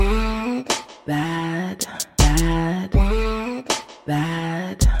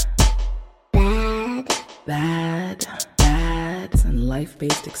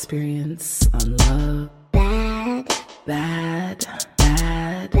life-based experience on love, bad,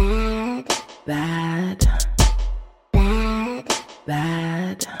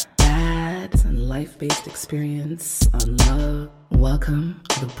 and life-based experience on love. Welcome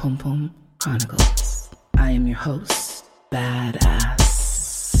to the Pum Pum Chronicles. I am your host,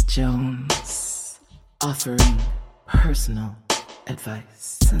 Badass Jones, offering personal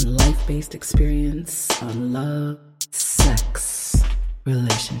advice and life-based experience on love, sex,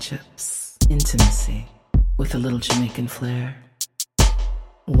 relationships, intimacy, with a little Jamaican flair.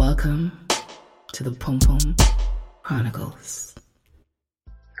 Welcome to the Pum Pum Chronicles.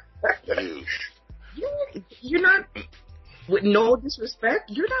 You're not, with no disrespect,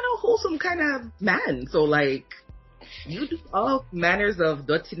 you're not a wholesome kind of man. So, like, you do all manners of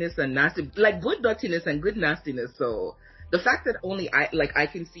dirtiness and nasty, like good dirtiness and good nastiness. So, the fact that only I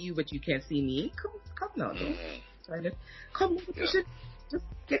can see you, but you can't see me, come now, don't try to come over. You should just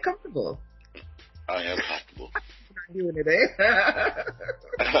get comfortable. I am comfortable. Not doing it, eh?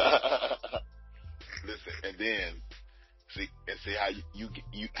 Listen, and then see how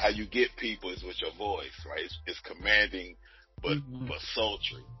you get people is with your voice, right? It's commanding, but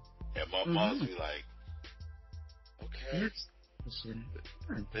sultry. And my mom's be like, okay.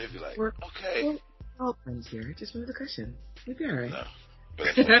 They'd be like, okay. We're all friends here. Just remember the question. You'll be all right. No, but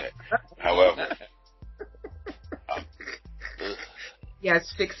it's okay. However,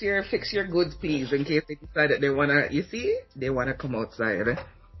 yes, fix your goods, please, in case they decide that they wanna come outside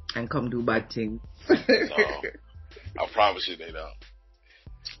and come do bad things. No, I promise you they don't.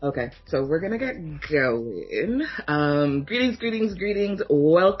 Okay, so we're gonna get going. Greetings,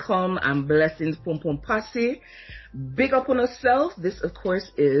 welcome and blessings, Pum Pum Posse. Big up on yourself. This, of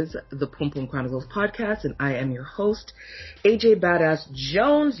course, is the Pum Pum Chronicles podcast, and I am your host, AJ Badass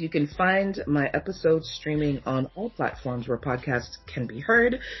Jones. You can find my episodes streaming on all platforms where podcasts can be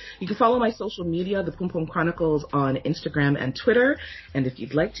heard. You can follow my social media, the Pum Pum Chronicles, on Instagram and Twitter. And if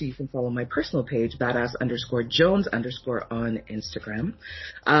you'd like to, you can follow my personal page, badass_Jones_ on Instagram.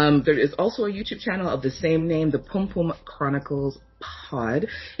 There is also a YouTube channel of the same name, the Pum Pum Chronicles Pod.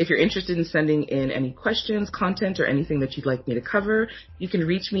 If you're interested in sending in any questions, content, or anything that you'd like me to cover, you can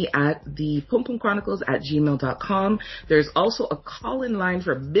reach me at the pumpumchronicles@gmail.com. There's also a call-in line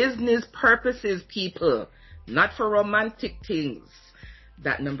for business purposes, people, not for romantic things.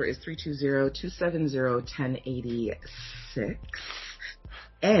 That number is 320-270-1086.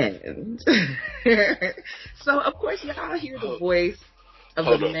 And so, of course, y'all hear the voice of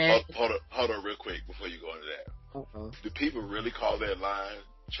the man. Hold on real quick before you go into that. Uh-oh. Do people really call that line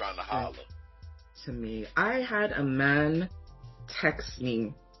trying to holler? To me, I had a man text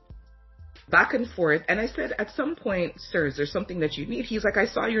me back and forth, and I said, at some point, sir, is there something that you need? He's like, I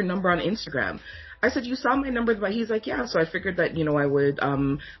saw your number on Instagram. I said, you saw my number? But he's like, yeah. So I figured that, I would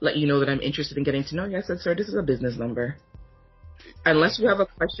let you know that I'm interested in getting to know you. I said, sir, this is a business number. Unless you have a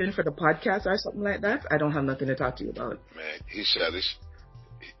question for the podcast or something like that, I don't have nothing to talk to you about. Man,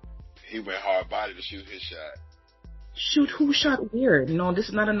 he went hard body to shoot his shot. Shoot who shot weird? No, this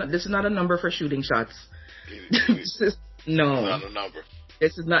is not a number for shooting shots. No. Not a number.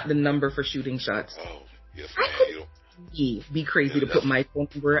 This is not the number for shooting shots. Oh, yes, man. Be crazy to put my phone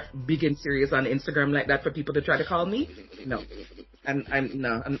number big and serious on Instagram like that for people to try to call me. No,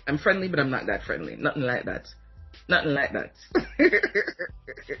 I'm friendly, but I'm not that friendly. Nothing like that.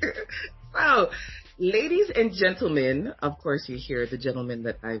 So, ladies and gentlemen, of course you hear the gentleman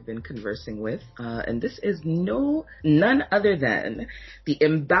that I've been conversing with, and this is none other than the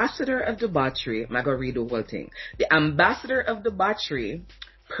ambassador of debauchery. I'm not going to read the whole thing. The ambassador of debauchery,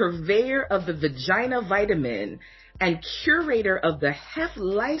 purveyor of the vagina vitamin, and curator of the Hef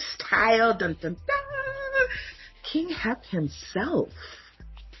lifestyle, dun, dun, dun, King Hef himself.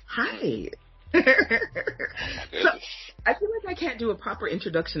 Hi. So I feel like I can't do a proper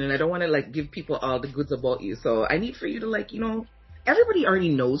introduction, and I don't want to give people all the goods about you. So I need for you to everybody already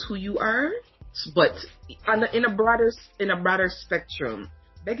knows who you are, but in a broader spectrum,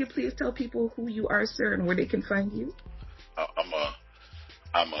 beg you please tell people who you are, sir, and where they can find you.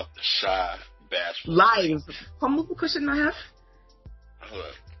 I'm a shy, bashful. Lies. Humble cushion I have.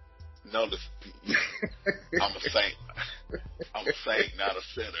 No, I'm a saint. I'm a saint, not a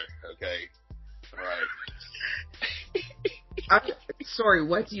sinner. Okay. Right. I'm sorry,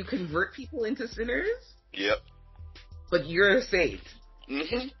 what? Do you convert people into sinners? Yep. But you're a saint.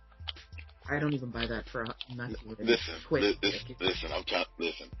 Mm-hmm. I don't even buy that for nothing. Listen.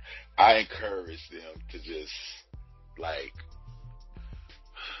 I encourage them to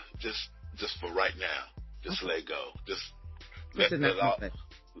just for right now, just let go. Just let out,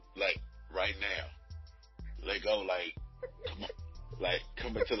 right now. Let go, come on. like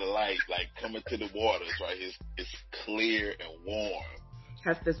coming to the light, like coming to the waters, right? It's clear and warm.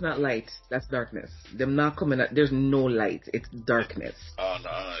 That's not light. That's darkness. Them not coming up. There's no light. It's darkness. Oh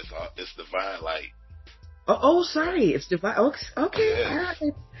no, it's divine light. Oh, sorry. It's divine. Okay. Yes. All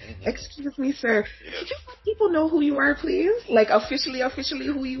right. Excuse me, sir. Yes. Could you let people know who you are, please? Like officially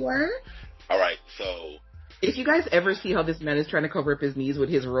who you are? All right. So if you guys ever see how this man is trying to cover up his knees with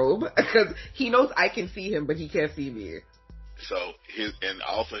his robe, because he knows I can see him, but he can't see me. So here's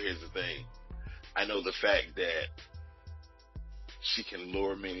the thing. I know the fact that she can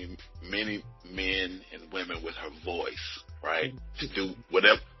lure many men and women with her voice, right? To do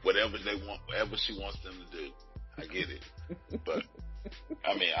whatever they want, whatever she wants them to do. I get it, but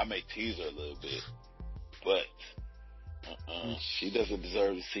I mean, I may tease her a little bit, but she doesn't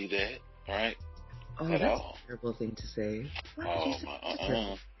deserve to see that, right? Oh, At that's all. a terrible thing to say. Oh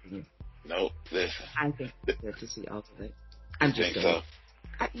my, Nope. Listen. I think it's good to see all of it. I'm just think saying. so?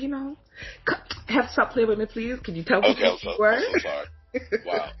 Have stop playing with me, please. Can you tell me Okay, who you were? I'm so sorry.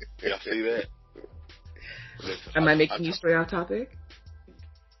 Wow. Y'all see that? Listen, Am I making you stray off topic?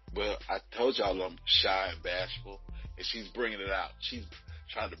 Well, I told y'all I'm shy and bashful, and she's bringing it out. She's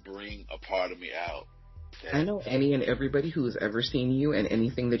trying to bring a part of me out. I know any and everybody who's ever seen you and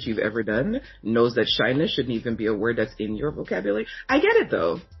anything that you've ever done knows that shyness shouldn't even be a word that's in your vocabulary. I get it,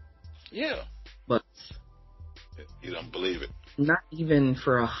 though. Yeah. But you don't believe it. Not even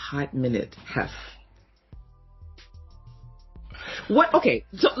for a hot minute, Hef. What? Okay,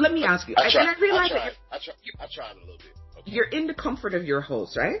 so let me ask you. I tried a little bit. Okay. You're in the comfort of your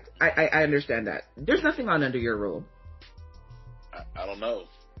house, right? I understand that. There's nothing on under your robe. I don't know.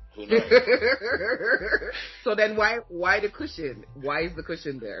 Who knows? So then why the cushion? Why is the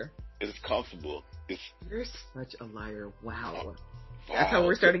cushion there? It's comfortable. You're such a liar. Wow. That's how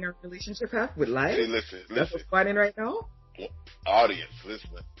we're starting our relationship, Hef? With lies? Hey, listen. That's what's fun in right now? Audience, listen.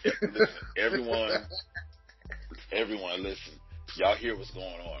 Everyone, listen. Y'all hear what's going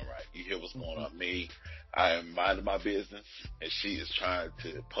on, right? You hear what's going on. Me, I am minding my business, and she is trying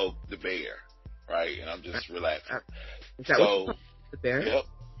to poke the bear, right? And I'm just relaxing. Is that what the bear?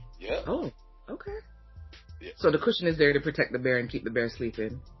 Yep. Oh, okay. Yep. So the cushion is there to protect the bear and keep the bear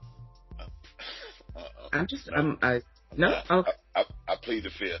sleeping. I plead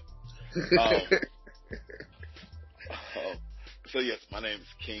the fifth. So yes, my name is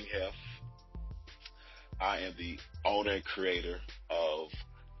King Hef. I am the owner and creator of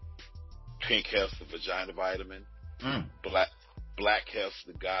Pink Hef's the Vagina Vitamin, Black Hef's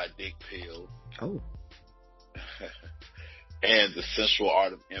the God Dick Pill, and the Sensual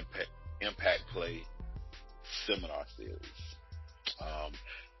Art of Impact Play Seminar Series,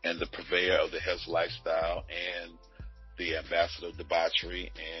 and the purveyor of the Hef's Lifestyle and the ambassador of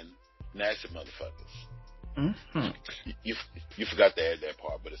debauchery and nasty motherfuckers. Mm-hmm. You forgot to add that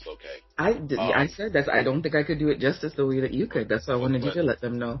part, but it's okay. I said that. I don't think I could do it justice the way that you could. That's why I wanted you to let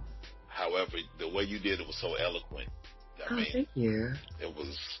them know. However, the way you did it was so eloquent. I mean, thank you. It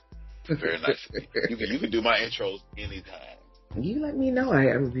was very nice. You can do my intros anytime. You let me know.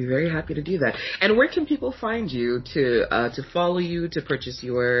 I would be very happy to do that. And where can people find you to follow you, to purchase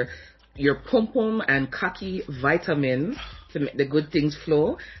your pom pom and cocky vitamins to make the good things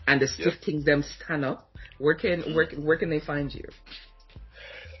flow and the stiff things them stand up? Where can they find you?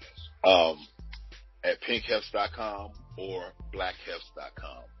 At pinkhefs.com or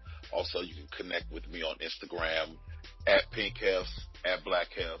blackhefs.com. Also, you can connect with me on Instagram at pinkhefs, at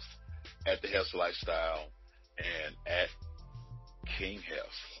blackhefs, at the Hef's Lifestyle, and at King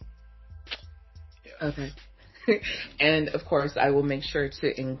Hefs. Yes. Okay. And of course, I will make sure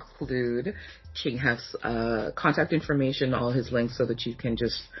to include King Hef's contact information, all his links, so that you can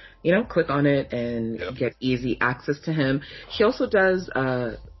just, click on it and get easy access to him. He also does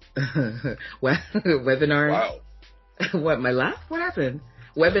webinars. Wow. What, my laugh? What happened?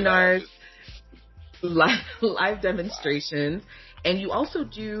 Webinars, live demonstrations, and you also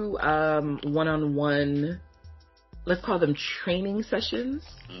do one-on-one, let's call them training sessions.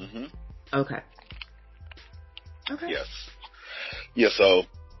 Mm-hmm. Okay. Yes. Yeah, so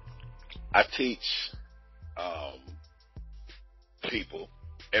I teach people,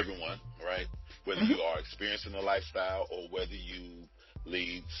 everyone, right? Whether you are experiencing a lifestyle or whether you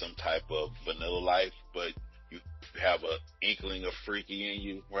lead some type of vanilla life, but you have a inkling of freaky in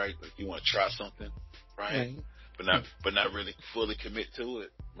you, right? Like you want to try something, right? But not really fully commit to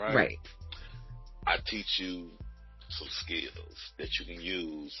it, right? Right. I teach you some skills that you can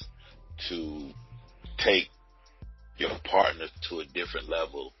use to take your partner to a different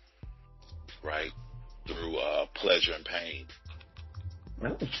level, right? Through pleasure and pain.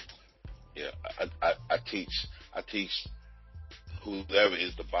 Oh. Yeah, I teach whoever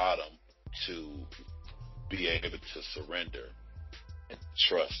is the bottom to be able to surrender and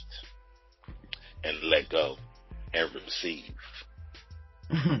trust and let go and receive.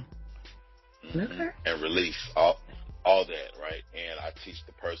 Okay. And release all that, right? And I teach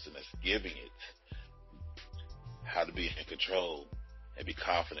the person that's giving it how to be in control and be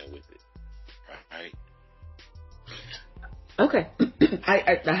confident with it, right? Okay.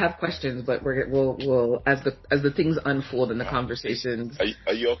 I have questions, but we'll as the things unfold in the conversations.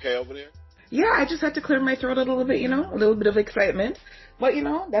 Are you okay over there? Yeah, I just had to clear my throat a little bit, a little bit of excitement. But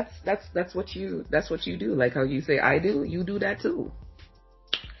that's what you do. Like how you say I do, you do that too.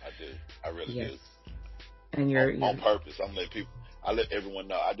 I do. I really do. And you're on purpose. I let everyone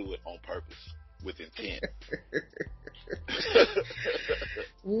know I do it on purpose with intent.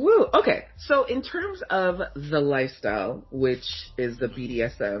 Woo. Okay. So in terms of the lifestyle, which is the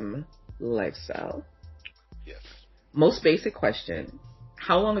BDSM lifestyle. Yes. Most basic question.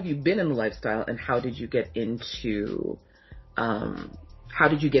 How long have you been in the lifestyle and how did you get into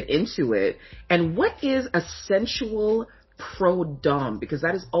it? And what is a Sensual Pro Dom? Because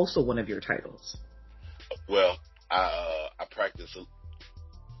that is also one of your titles. Well, I practice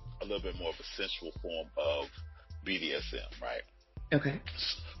a little bit more of a sensual form of BDSM, right? Okay.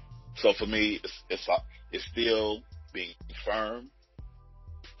 So for me, it's still being firm,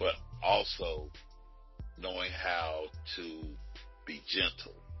 but also knowing how to be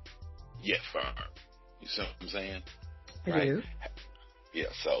gentle yet firm. You see what I'm saying? I right? do. Yeah.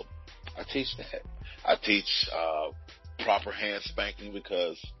 So I teach that. I teach proper hand spanking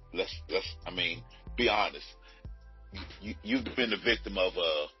because let's be honest. You've been the victim of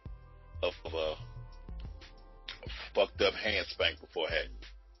a fucked up hand spank before, hadn't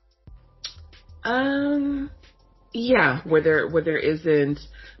you? Yeah, where there isn't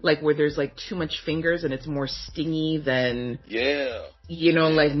where there's too much fingers and it's more stingy than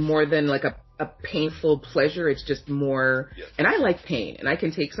like more than like a painful pleasure. It's just more, and I like pain and I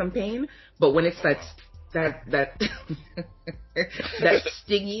can take some pain, but when it's that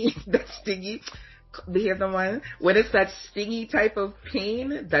stingy, the other one, when it's that stingy type of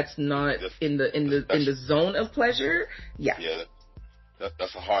pain, that's not in the zone of pleasure. Yeah. Yeah,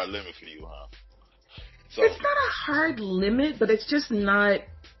 that's a hard limit for you, huh? So, it's not a hard limit, but it's just not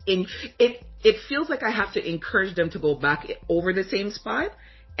in it. It feels like I have to encourage them to go back over the same spot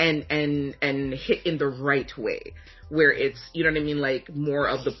and hit in the right way, where it's, you know what I mean, like more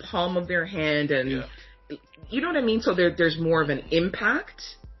of the palm of their hand, and you know what I mean. So there's more of an impact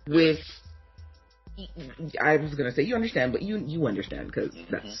with. I was gonna say you understand, but you understand because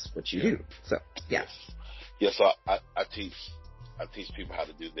that's what you do. So yeah. Yes. So I teach people how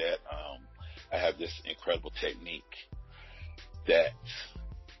to do that. I have this incredible technique that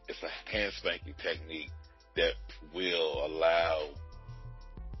it's a hand spanking technique that will allow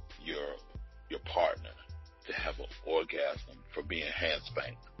your partner to have an orgasm for being hand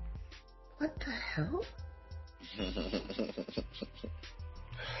spanked. What the hell?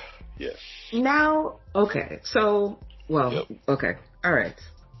 Yes. Now, okay. So, okay. All right.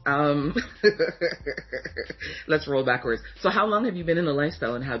 Let's roll backwards. So how long have you been in the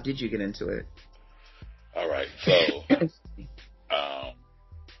lifestyle and how did you get into it? All right. So,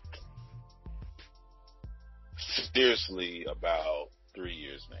 seriously, about 3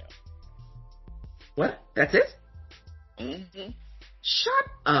 years now. What? That's it? Mm-hmm. Shut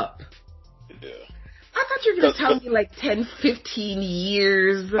up. Yeah. I thought you were going to tell me like 10, 15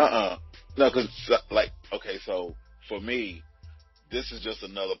 years. No, because okay, so for me, this is just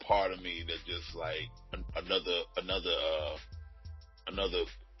another part of me that just like another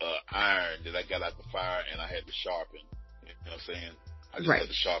iron that I got out the fire and I had to sharpen. You know what I'm saying? I just had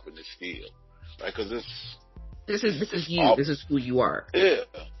to sharpen the steel, right? Because this is you. This is who you are. Yeah.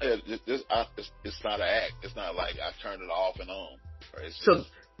 It's not an act. It's not like I turn it off and on. Right?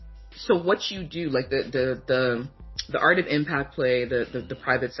 So what you do, like the Art of Impact Play, the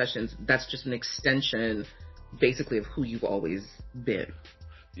private sessions, that's just an extension, basically, of who you've always been.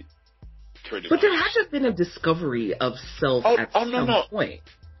 Pretty but much. There has to have been a discovery of self at some point.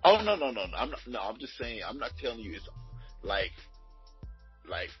 Oh no! I'm just saying. I'm not telling you it's like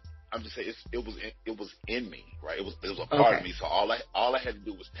I'm just saying it was in me, right? It was a part of me. So all I had to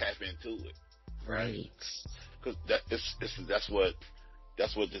do was tap into it, right? Because that's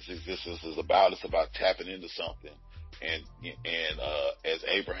what this existence is about. It's about tapping into something, and as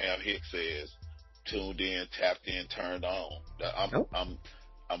Abraham Hicks says, tuned in, tapped in, turned on.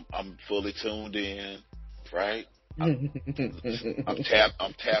 I'm fully tuned in, right? I'm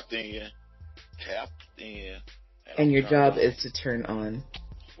tapped in, and your job is to turn on.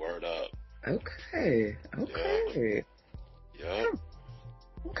 Word up. Okay. Yeah. Yep.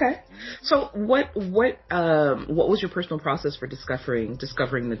 Okay. So what was your personal process for discovering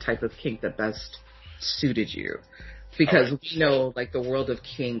the type of kink that best suited you? Because we know, like, the world of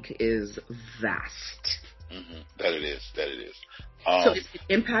kink is vast. That it is. So is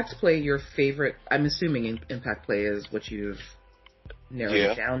impact play your favorite? I'm assuming impact play is what you've narrowed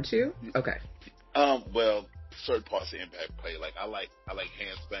it down to. Okay. Well, certain parts of impact play, like I like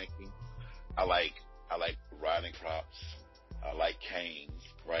hand spanking. I like riding crops. I like canes.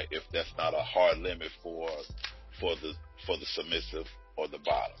 Right. If that's not a hard limit for the submissive or the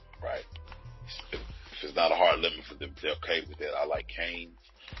bottom. Right. If it's not a hard limit for them, they're okay with it. I like canes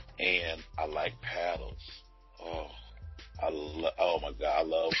and I like paddles. Oh my God, I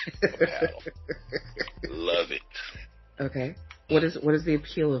love a paddle. Love it. Okay. What is the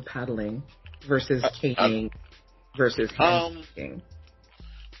appeal of paddling versus caning versus hand?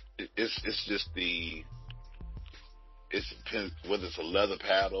 It's just it depends whether it's a leather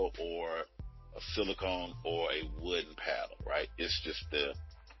paddle or a silicone or a wooden paddle, right? It's just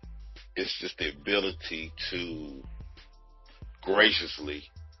the ability to graciously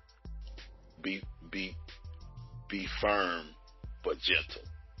be firm but gentle.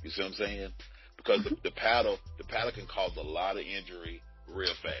 You see what I'm saying? Because the paddle can cause a lot of injury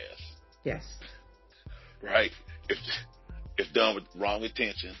real fast. Yes. Right? If done with wrong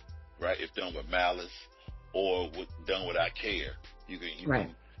intention, right? If done with malice or done without care, you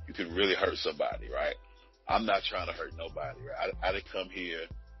can really hurt somebody, right? I'm not trying to hurt nobody, right? I didn't come here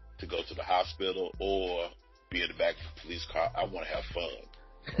to go to the hospital or be in the back of the police car. I want to have fun,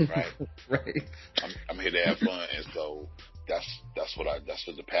 right? Right. I'm here to have fun, and so that's what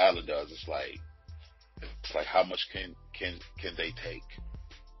the paddler does. It's like how much can they take,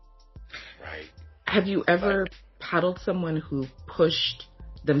 right? Have you ever paddled someone who pushed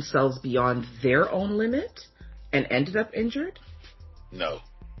themselves beyond their own limit and ended up injured? No.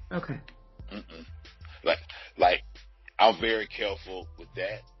 Okay. Mm-mm. Like I'm very careful with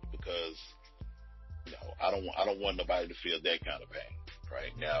that because I don't want nobody to feel that kind of pain.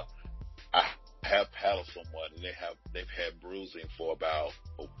 Right now, I have paddled someone and they've had bruising for about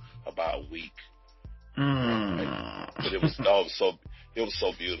a week. Right? But it was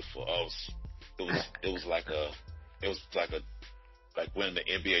so beautiful. It was like winning the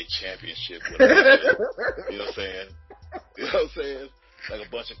NBA championship. You know what I'm saying? You know what I'm saying? Like a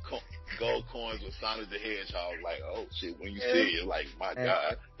bunch of gold coins with Sonic the Hedgehog. Like, oh shit! When you see it, you're like, my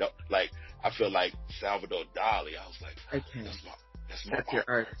God! Like, I feel like Salvador Dali. I was like, that's your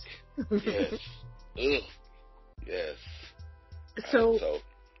art. Yes. Ugh. Yes. So,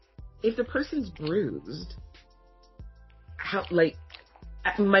 if the person's bruised, how? Like,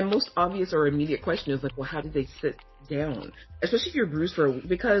 my most obvious or immediate question is like, well, how did they sit down? Especially if you're bruised for a week,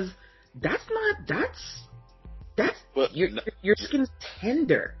 because your skin's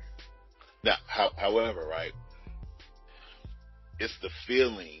tender. Now, however, right? It's the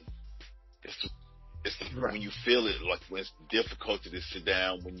feeling. When you feel it, like when it's difficult to sit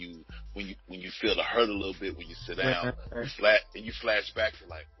down, when you feel the hurt a little bit when you sit down, you flash back to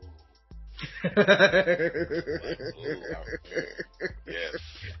like, ooh. Yes.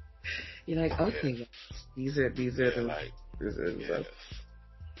 You're like, okay, yes. These are the like, yes.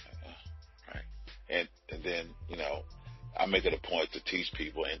 Right. And then, I make it a point to teach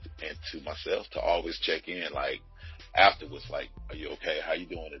people and to myself to always check in, like, afterwards, like, are you okay? How you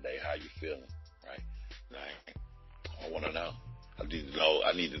doing today? How you feeling? Right? Like, I want to know. I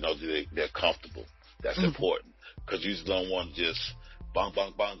need to know that they're comfortable. That's important. Because you just don't want to just bong,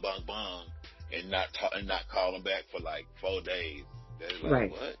 bong, bong, bong, bong, and not call them back for like 4 days. They're like,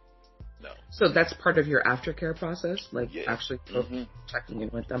 right. What? No. So that's part of your aftercare process, like actually checking in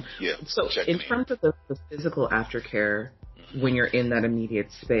with them. Yeah. So in terms of the physical aftercare, when you're in that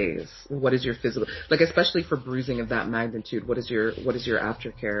immediate space, what is your physical, like, especially for bruising of that magnitude? What is your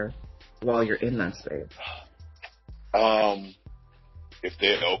aftercare while you're in that space? If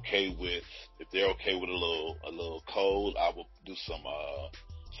they're okay with a little cold, I will do some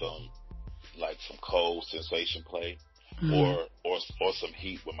cold sensation play. Or some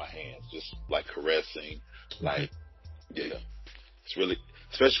heat with my hands, just like caressing, like, it's really,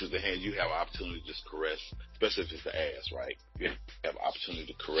 especially with the hands, you have an opportunity to just caress, especially if it's the ass, right? You have an opportunity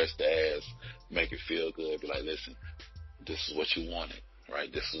to caress the ass, make it feel good, be like, listen, this is what you wanted,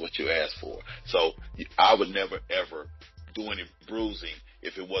 right? This is what you asked for. So I would never ever do any bruising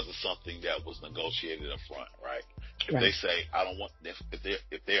if it wasn't something that was negotiated up front, right? If they say I don't want,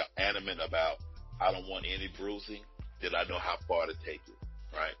 if they're adamant about I don't want any bruising, then I know how far to take it,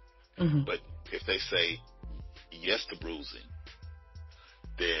 right? Mm-hmm. But if they say yes to bruising,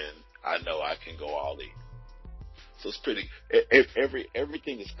 then I know I can go all in. So it's pretty.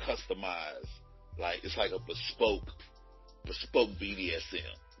 Everything is customized. Like it's like a bespoke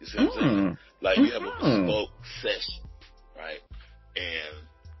BDSM. You see what I'm saying? Like you have a bespoke session, right? And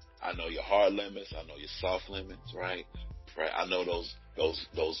I know your hard limits. I know your soft limits, right? Right. I know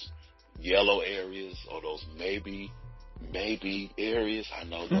those yellow areas or those maybe areas. I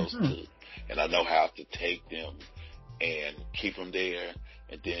know those too, and I know how to take them and keep them there,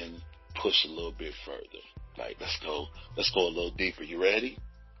 and then push a little bit further. Like let's go a little deeper. You ready?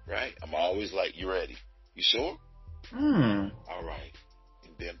 Right? I'm always like, you ready? You sure? All right.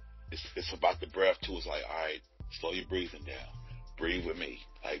 And then it's about the breath too. It's like, all right, slow your breathing down. Breathe with me.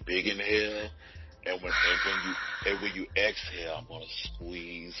 Like big inhale, and when you exhale, I'm gonna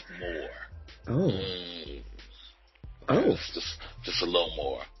squeeze more. Just a little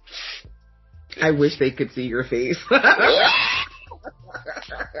more. I wish they could see your face.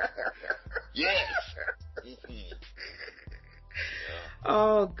 Yes.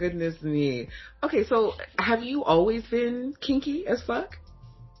 Oh, goodness me. Okay, so have you always been kinky as fuck?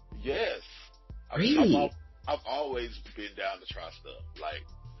 Yes. Really? I've always been down to try stuff. Like,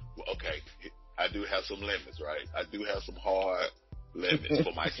 well, okay, I do have some limits, right? I do have some hard limits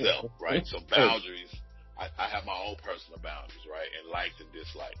for myself, right? Some boundaries. I have my own personal boundaries, right? And likes and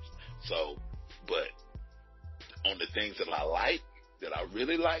dislikes. So, but on the things that I like, that I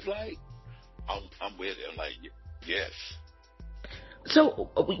really like, I'm with it. I'm like, yes. So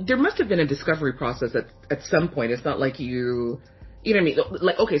there must have been a discovery process at some point. It's not like you know what I mean?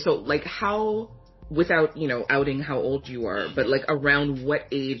 Like, okay, so like how, without, outing how old you are, but like around what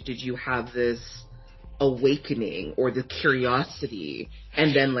age did you have this awakening or the curiosity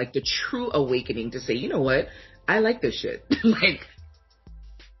and then like the true awakening to say, you know what, I like this shit? Like,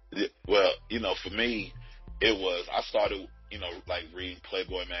 well, for me, it was, I started, like reading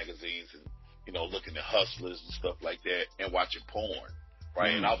Playboy magazines and, looking at hustlers and stuff like that and watching porn,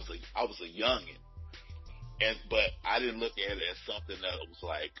 right? And I was a youngin', but I didn't look at it as something that was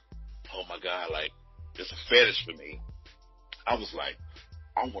like, oh my God, like it's a fetish for me. I was like,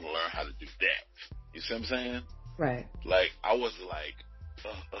 I want to learn how to do that. You see what I'm saying? Right. Like I wasn't like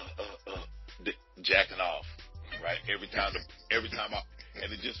jacking off, right? Every time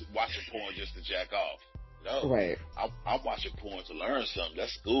and then just watching porn just to jack off. No, right. I'm watching porn to learn something.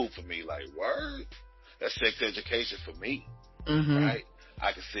 That's school for me. Like, word? That's sex education for me, right?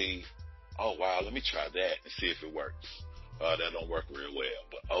 I can see, oh, wow, let me try that and see if it works. That don't work real well.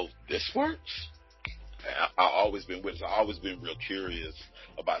 But, oh, this works? I've always been with it. I've always been real curious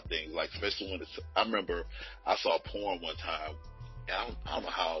about things. Like, especially when I remember I saw porn one time, and I don't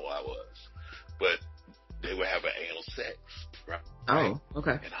know how old I was, but they were having anal sex, right? Oh,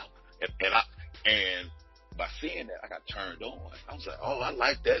 okay. And by seeing that, I got turned on. I was like, oh, I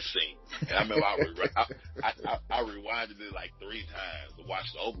like that scene. And I remember I rewinded it like 3 times to watch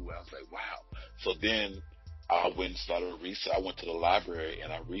it over with. I was like, wow. So then I went and started research. I went to the library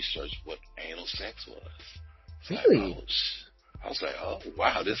and I researched what anal sex was. Really? Like, I was like, oh,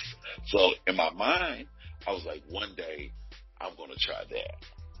 wow. So in my mind, I was like, one day I'm going to try that.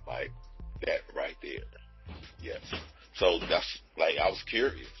 Like that right there. Yes. So that's like, I was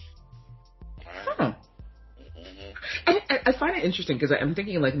curious. Right. Huh. I find it interesting because I'm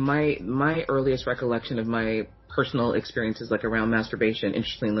thinking like my earliest recollection of my personal experiences like around masturbation,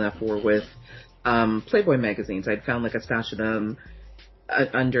 interestingly enough, were with Playboy magazines. I'd found like a stash of them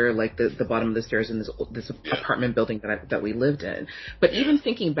under like the bottom of the stairs in this apartment building that we lived in. But even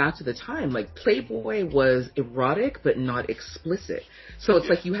thinking back to the time, like Playboy was erotic but not explicit. So it's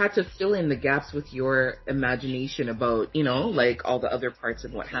like you had to fill in the gaps with your imagination about, like all the other parts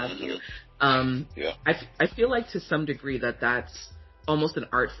and what have you. I feel like to some degree that's almost an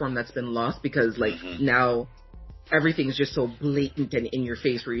art form that's been lost because like now everything is just so blatant and in your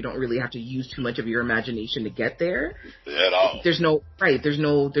face where you don't really have to use too much of your imagination to get there. At all. There's no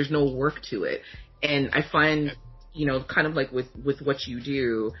work to it. And I find, kind of like with what you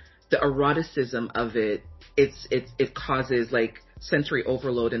do, the eroticism of it, it causes like sensory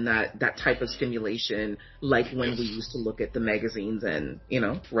overload and that type of stimulation, like when we used to look at the magazines and,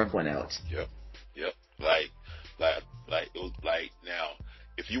 rub one out. Yep. Like it was like now,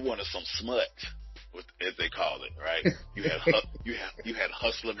 if you wanted some smut, as they call it, right? You had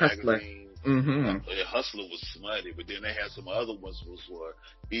Hustler magazine. Hustler was smutty, but then they had some other ones which were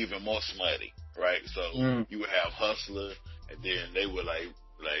even more smutty, right? So you would have Hustler, and then they were like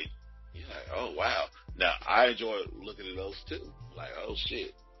you're like, oh wow. Now I enjoy looking at those too, like oh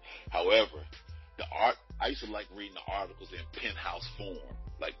shit. However, the art, I used to like reading the articles in penthouse form.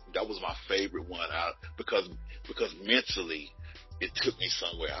 Like that was my favorite one out because mentally it took me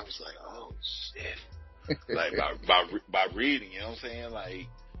somewhere. I was like, oh shit. like by reading. You know what I'm saying? Like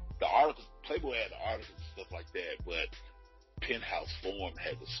the articles, Playboy had the articles and stuff like that, but Penthouse Forum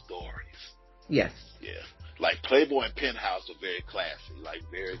had the stories. Yes. Yeah. Like Playboy and Penthouse are very classy. Like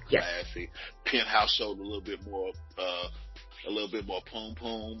very classy. Yes. Penthouse showed a little bit more poom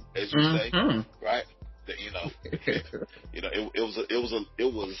poom, as you say, right? That, it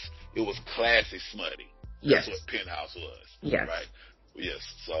was classy smutty. That's what Penthouse was. Yes. Right. Yes.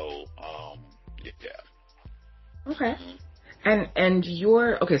 So, yeah. Okay. And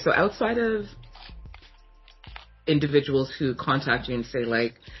so outside of individuals who contact you and say,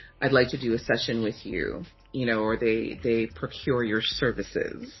 like, I'd like to do a session with you, or they procure your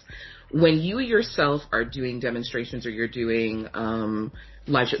services, when you yourself are doing demonstrations or you're doing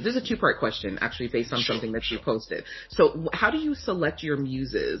live shows, this is a two-part question, actually, based on something that you posted. So how do you select your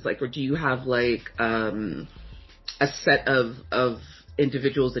muses? Like, or do you have, like, a set of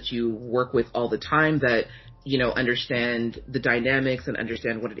individuals that you work with all the time that, understand the dynamics and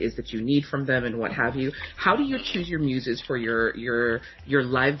understand what it is that you need from them and what have you? How do you choose your muses for your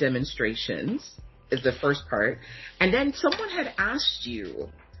live demonstrations is the first part. And then someone had asked you,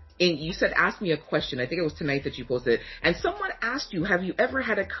 and you said, ask me a question. I think it was tonight that you posted, and someone asked you, have you ever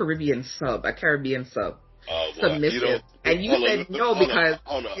had a Caribbean sub? Submissive. And you said no because...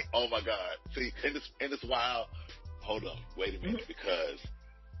 Hold on. Oh my God. See, and it's wild. Hold on. Wait a minute, because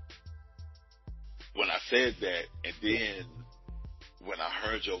when I said that, and then when I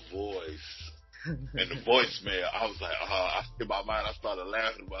heard your voice and the voicemail, I was like, in my mind, I started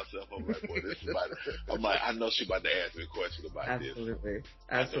laughing to myself. I'm like, boy, this is I know she's about to ask me a question about this.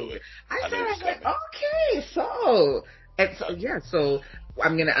 Absolutely. I was like, okay, so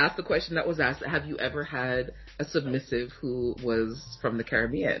I'm going to ask the question that was asked. Have you ever had a submissive who was from the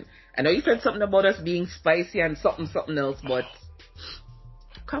Caribbean? I know you said something about us being spicy and something else, but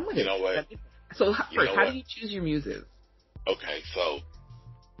come with it. You know what? So first, how do you choose your muses? Okay, so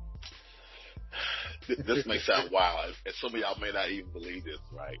this may sound wild, and some of y'all may not even believe this,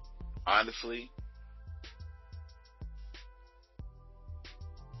 right? Honestly,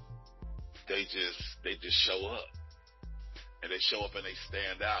 they just show up, and they show up and they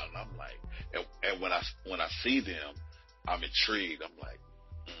stand out, and I'm like, and when I see them, I'm intrigued. I'm like,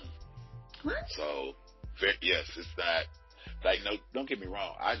 what? So yes, it's not like, no. Don't get me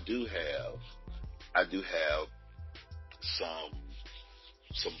wrong. I do have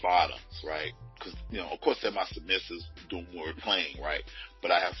some bottoms, right? Because, of course, they're my submissives doing more playing, right?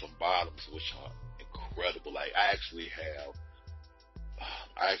 But I have some bottoms which are incredible. Like, I actually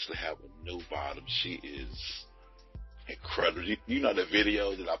have a new bottom. She is incredible. You know the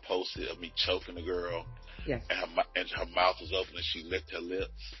video that I posted of me choking the girl? Yes. And her mouth was open and she licked her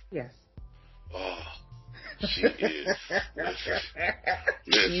lips? Yes. Oh, she is. Listen.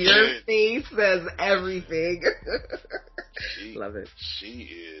 Your face says everything. Love it. She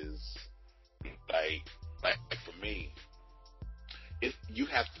is like for me. You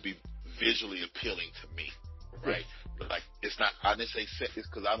have to be visually appealing to me, right? But like, it's not. I didn't say sex. It's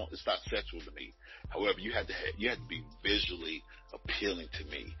because it's not sexual to me. However, you have to be visually appealing to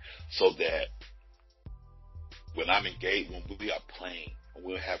me, so that when I'm engaged, when we are playing, when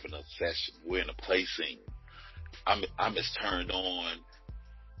we're having a session, we're in a play scene, I'm as turned on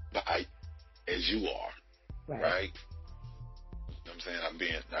by as you are, right? You know what I'm saying? I'm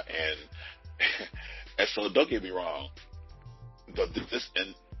being, and so don't get me wrong, but this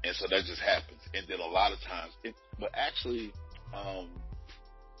and so that just happens, and then a lot of times, but actually, all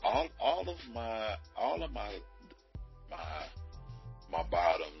of my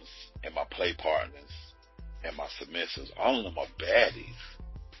bottoms and my play partners and my submissives, all of them are baddies.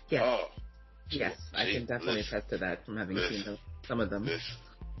 Yes. Oh, yes, I can definitely attest to that from having seen some of them. This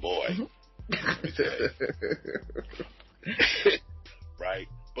boy, let me tell you. Right?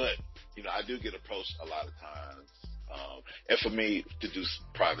 But, I do get approached a lot of times. And for me to do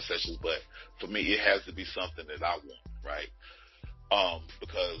private sessions, but for me, it has to be something that I want, right?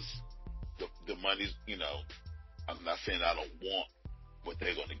 Because the money's, I'm not saying I don't want what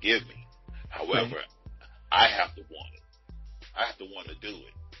they're going to give me. However, I have to want it. I have to want to do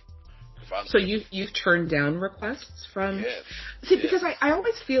it. So you've turned down requests from? Yes. See, because I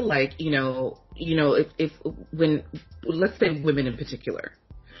always feel like, if when, let's say women in particular,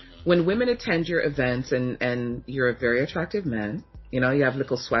 when women attend your events and you're a very attractive man, you have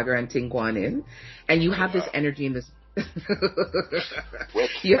little swagger and ting going in, and you have this energy in this.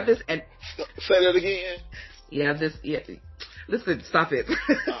 You have this. Say that again. You have this. Yeah, listen, stop it.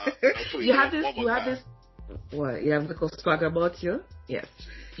 You have this. What? You have little swagger about you? Yes.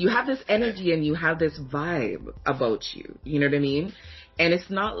 You have this energy and you have this vibe about you. You know what I mean? And it's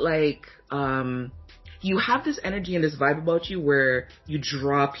not like, you have this energy and this vibe about you where you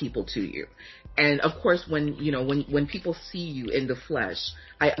draw people to you. And of course, when people see you in the flesh,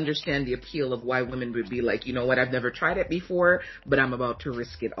 I understand the appeal of why women would be like, you know what, I've never tried it before, but I'm about to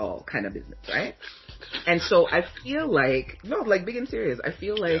risk it all kind of business, right? And so I feel like, no, like big and serious, I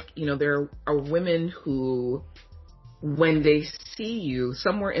feel like, there are women who, when they see you,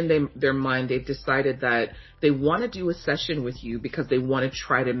 somewhere in their mind, they've decided that they want to do a session with you because they want to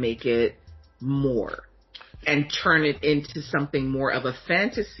try to make it more and turn it into something more of a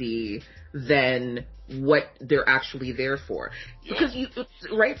fantasy than what they're actually there for. Because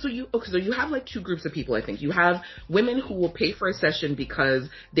so you have like two groups of people, I think. You have women who will pay for a session because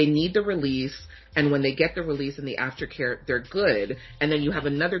they need the release, and when they get the release and the aftercare, they're good. And then you have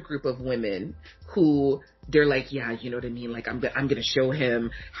another group of women who they're like, yeah, you know what I mean? Like, I'm going to show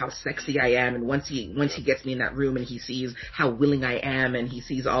him how sexy I am. And once he gets me in that room and he sees how willing I am and he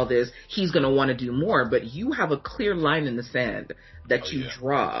sees all this, he's going to want to do more. But you have a clear line in the sand that you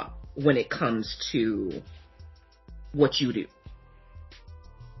draw when it comes to what you do.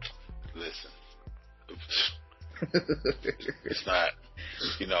 Listen, it's not,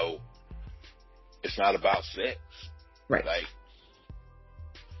 it's not about sex. Right. Like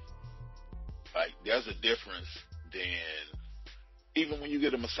there's a difference than even when you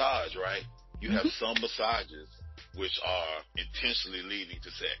get a massage, right? You have some massages which are intentionally leading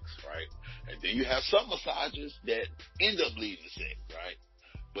to sex, right? And then you have some massages that end up leading to sex, right?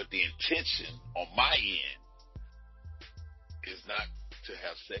 But the intention on my end is not to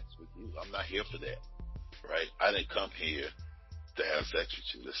have sex with you. I'm not here for that, right? I didn't come here to have sex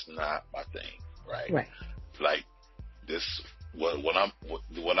with you. That's not my thing, right? Right. Like this,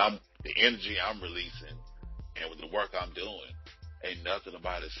 the energy I'm releasing and with the work I'm doing, ain't nothing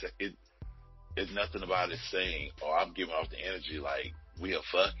about it. It's nothing about it saying, "Oh, I'm giving off the energy like we are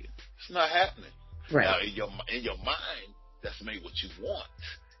fucking." It's not happening. Right. Now, in your mind, that's maybe what you want,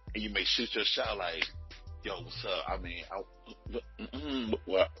 and you may shoot your shot like, "Yo, what's up?" I mean,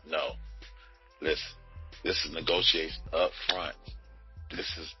 well, no. Listen, this is negotiation up front.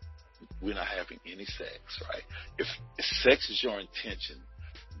 We're not having any sex, right? If sex is your intention,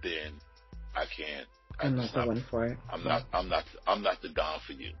 then I can't. I'm not the one for it. I'm not the Dom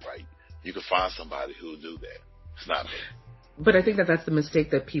for you, right? You can find somebody who'll do that. It's not me. But I think that's the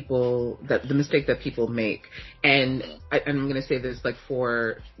mistake that people make, and I'm going to say this like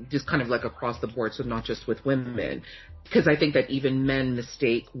for just kind of like across the board, so not just with women, because I think that even men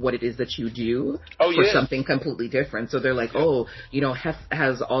mistake what it is that you do for something completely different. So they're like, Hef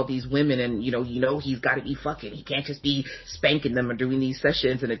has all these women, and he's got to be fucking. He can't just be spanking them or doing these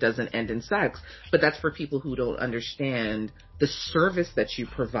sessions, and it doesn't end in sex. But that's for people who don't understand the service that you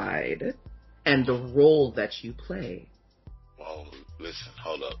provide and the role that you play. Oh, listen,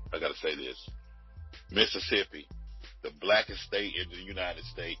 hold up. I got to say this. Mississippi, the blackest state in the United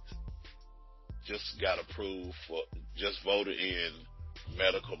States, just voted in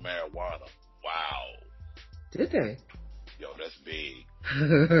medical marijuana. Wow. Did they? Yo, that's big.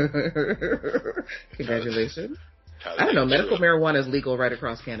 Congratulations. I don't know. Medical marijuana is legal right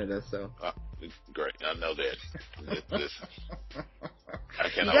across Canada, so. Great. I know that. Listen. I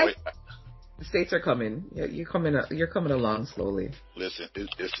cannot wait. The states are coming. You're coming along slowly. Listen,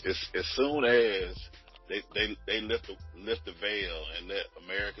 it's as soon as they lift the veil and let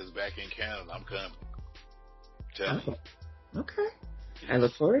Americans back in Canada, I'm coming. Tell me. Okay. I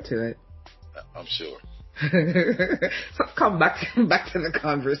look forward to it. I'm sure. So come back to the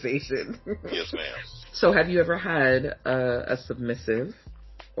conversation. Yes, ma'am. So have you ever had a submissive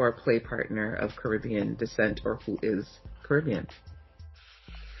or a play partner of Caribbean descent or who is Caribbean?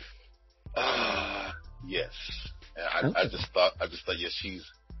 Yes. I just thought, yes, she's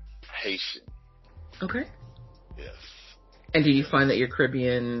Haitian. Okay. Yes. And do you find that your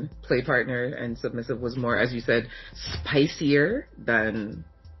Caribbean play partner and submissive was more, as you said, spicier than,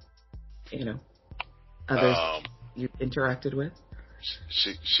 others you interacted with?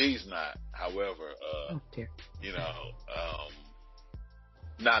 She's not. However, dear.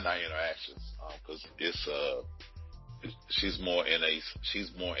 not in our interactions, because it's she's more in a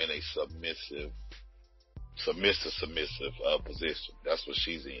submissive position. That's what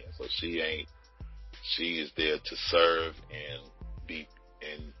she's in. So she is there to serve and be,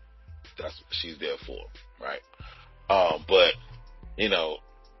 and that's what she's there for, right? But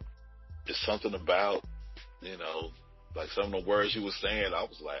it's something about, like some of the words you were saying, I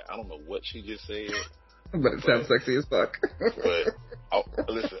was like, I don't know what she just said. But it sounds sexy as fuck. But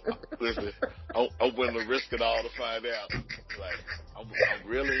listen, I'm willing to risk it all to find out. Like I'm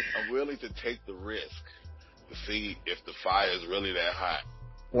willing to take the risk to see if the fire is really that hot.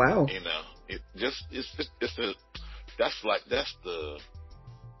 Wow. You know, it's the that's like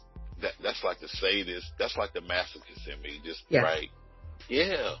the sadist, that's like the masochist in me, just Yeah. right.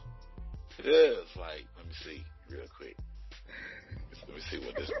 Yeah. Yeah, it's like, let me see real quick. Let me see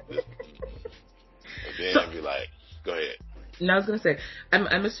what this and then so, be like, go ahead. No, I was going to say,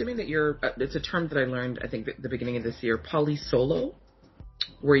 I'm assuming that you're, it's a term that I learned, I think, the beginning of this year, polysolo,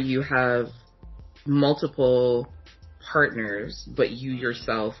 where you have multiple partners, but you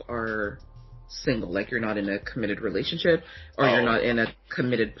yourself are single, like you're not in a committed relationship, or you're not in a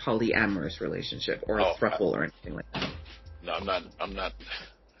committed polyamorous relationship, or a throuple, or anything like that. No, I'm not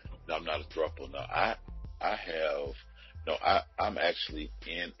a throuple. No, I'm actually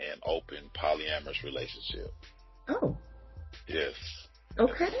in an open polyamorous relationship. Oh. Yes.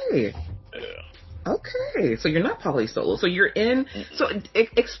 Okay. Yeah. Okay, so you're not polysolo. So you're in. So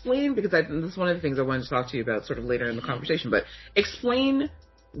explain, because this is one of the things I wanted to talk to you about sort of later in the conversation. But explain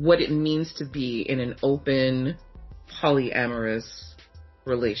what it means to be in an open polyamorous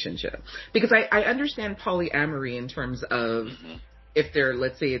relationship, because I understand polyamory in terms of if they're,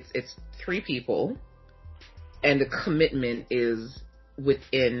 let's say it's 3 people, and the commitment is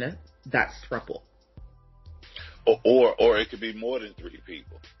within that throuple. Or it could be more than 3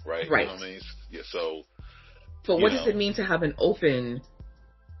 people, right? Right. You know what I mean? Yeah. So. But what does it mean to have an open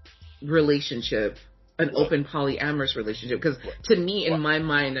relationship, open polyamorous relationship? Because to me, in my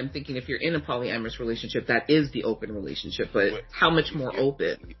mind, I'm thinking if you're in a polyamorous relationship, that is the open relationship. But how much more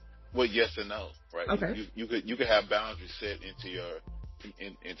open? Well, yes and no, right? Okay. You could have boundaries set into your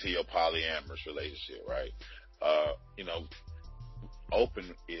polyamorous relationship, right?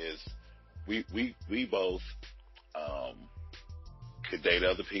 Open is we both could date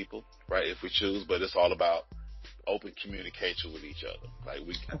other people, right, if we choose, but it's all about open communication with each other. Like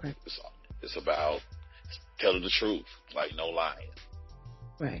it's about telling the truth, like no lying.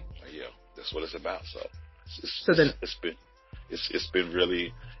 Right. Yeah, that's what it's about. So it's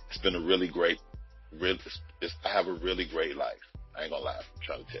been a really great. I have a really great life. I ain't gonna lie. I'm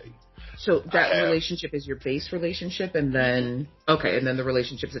trying to tell you. So that relationship is your base relationship, and then and then the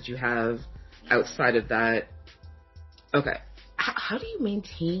relationships that you have outside of that. Okay. How do you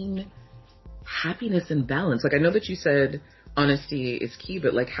maintain happiness and balance? Like, I know that you said honesty is key,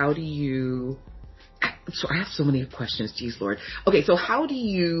 but like, how do you... So I have so many questions, geez, Lord. Okay, so how do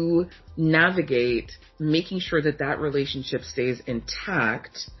you navigate making sure that that relationship stays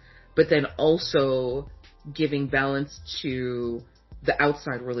intact, but then also giving balance to the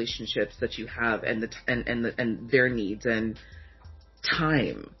outside relationships that you have and and their needs and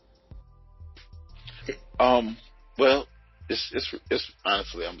time? Well, it's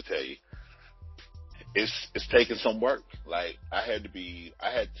honestly, I'm gonna tell you, it's taking some work. Like I had to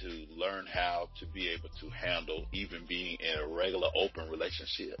learn how to be able to handle even being in a regular open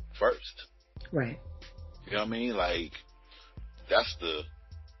relationship first. Right. You know what I mean? Like that's the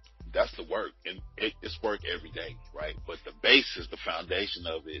work, and it's work every day, right? But the basis, the foundation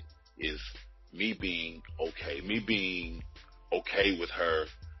of it is me being okay with her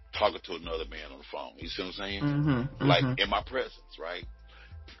talking to another man on the phone. You see what I'm saying? Like in my presence, right?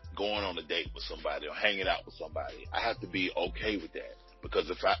 Going on a date with somebody or hanging out with somebody, I have to be okay with that. Because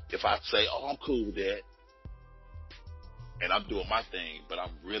if I say, oh, I'm cool with that, and I'm doing my thing, but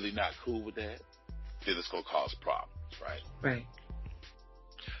I'm really not cool with that, then it's gonna cause problems, right? Right.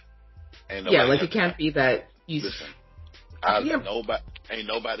 And like it can't be that you listen. Ain't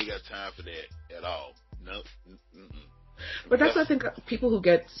nobody got time for that at all. No. But that's what I think people who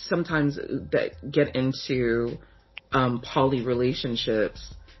get into poly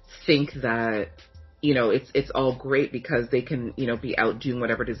relationships think that, it's all great because they can, be out doing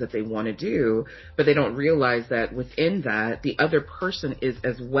whatever it is that they want to do, but they don't realize that within that, the other person is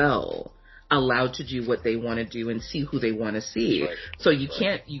as well allowed to do what they want to do and see who they want to see. Right. So you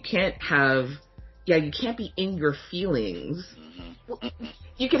can't be in your feelings.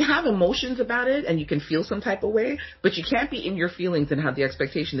 You can have emotions about it and you can feel some type of way, but you can't be in your feelings and have the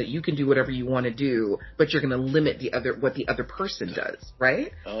expectation that you can do whatever you want to do, but you're going to limit what the other person does,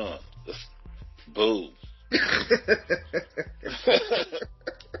 right? Boo.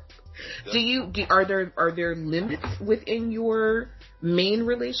 Are there limits within your main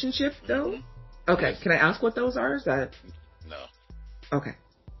relationship though? Okay. Can I ask what those are? Is that... No. Okay.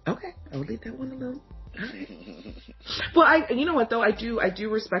 I will leave that one alone. Well, you know what though? I do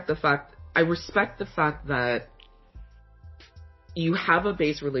respect the fact. I respect the fact that you have a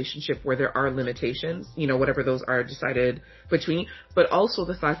base relationship where there are limitations, whatever those are decided between, but also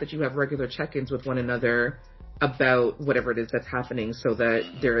the fact that you have regular check-ins with one another about whatever it is that's happening so that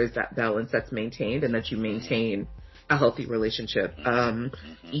there is that balance that's maintained and that you maintain a healthy relationship.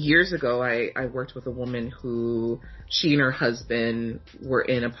 Years ago, I worked with a woman who, she and her husband were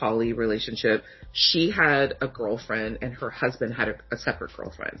in a poly relationship. She had a girlfriend and her husband had a separate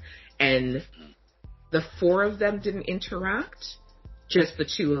girlfriend. And the four of them didn't interact, just the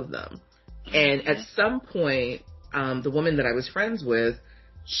two of them. And at some point, the woman that I was friends with,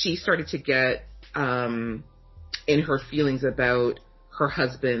 she started to get in her feelings about her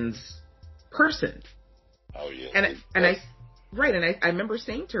husband's person. Oh yeah. And I remember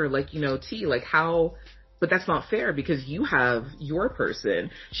saying to her, like, you know, T, like, how, but that's not fair because you have your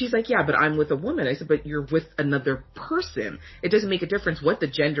person. She's like, yeah, but I'm with a woman. I said, but you're with another person. It doesn't make a difference what the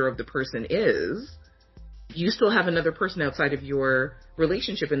gender of the person is. You still have another person outside of your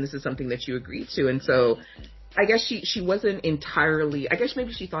relationship, and this is something that you agreed to. And so I guess she wasn't entirely, I guess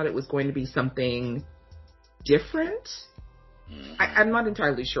maybe she thought it was going to be something different. I'm not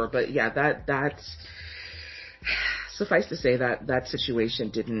entirely sure, but yeah, that's suffice to say that situation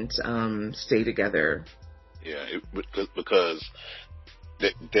didn't stay together. Yeah, because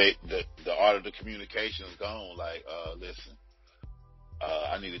the art of the communication is gone. Like, listen,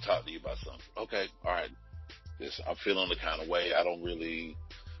 I need to talk to you about something. Okay, all right. Listen, I'm feeling the kind of way. I don't really,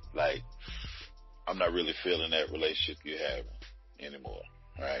 like, I'm not really feeling that relationship you're having anymore,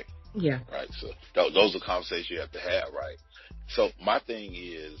 right? Yeah. Right. So those are conversations you have to have, right? So my thing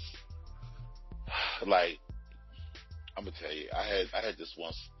is, like, I'm gonna tell you, I had this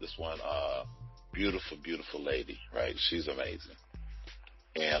one beautiful lady, right? She's amazing,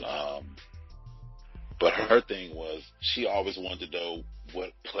 and but her thing was she always wanted to know what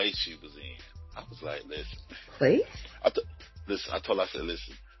place she was in. I was like, listen, place? I told her, I said,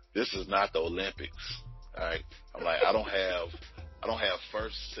 listen, this is not the Olympics, all right? I'm like, I don't have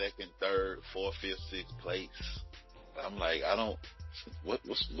first, second, third, fourth, fifth, sixth place. I'm like, what?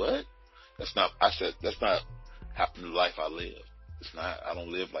 That's not, I said, that's not the life I live. It's not, I don't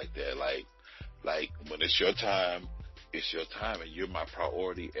live like that. Like when it's your time, and you're my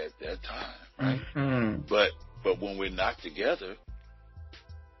priority at that time, right? Mm-hmm. But when we're not together,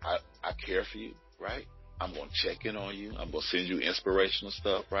 I care for you, right? I'm going to check in on you. I'm going to send you inspirational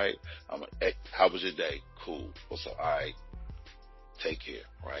stuff, right? Hey, how was your day? Cool. What's up? All right. Take care,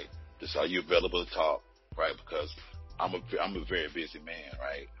 right? This are you available to talk, right? Because I'm a very busy man,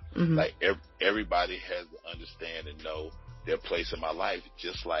 right? Mm-hmm. Like everybody has to understand and know their place in my life,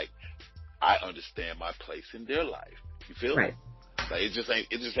 just like I understand my place in their life. You feel right? Like it just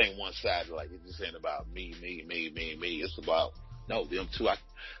ain't one sided. Like it just ain't about me. It's about them two.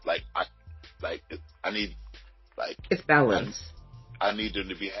 I need, like, it's balance. I need them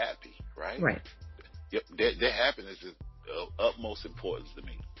to be happy, right? Right. Yep. Their happiness is of utmost importance to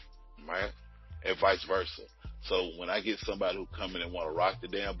me, right? And vice versa. So when I get somebody who come in and want to rock the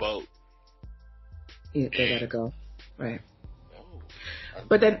damn boat, they gotta go, right?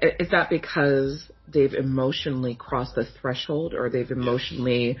 But then is that because they've emotionally crossed the threshold, or they've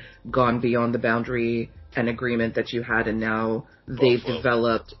emotionally gone beyond the boundary and agreement that you had, and now they've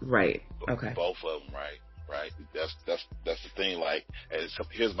developed, right? Okay. Both of them, right. That's the thing. Like, and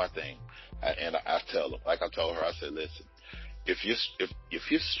here's my thing, and I tell them, like I told her, I said, listen, if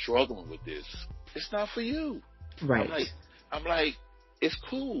you're struggling with this, it's not for you. Right. I'm like, it's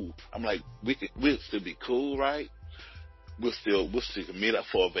cool. I'm like, we'll still be cool, right? We'll still meet up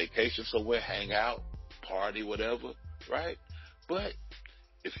for a vacation somewhere, hang out, party, whatever, right? Let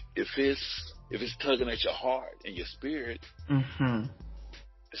if it's tugging at your heart and your spirit, mm-hmm.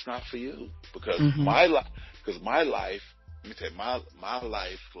 it's not for you. Because mm-hmm. my life, let me tell you, my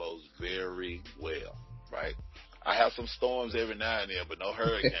life flows very well, right? I have some storms every now and then, but no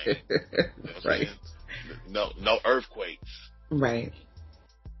hurricane. You know what right. No earthquakes. Right.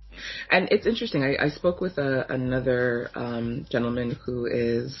 And it's interesting. I spoke with another gentleman who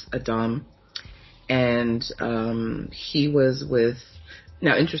is a dom, and he was with.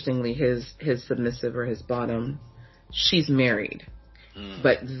 Now, interestingly, his submissive or his bottom, she's married,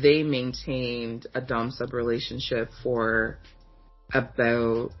 but they maintained a dom sub relationship for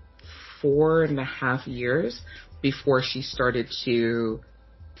about 4.5 years before she started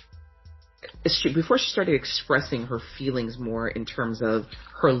expressing her feelings more in terms of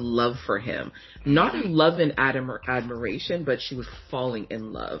her love for him. Not love and admiration, but she was falling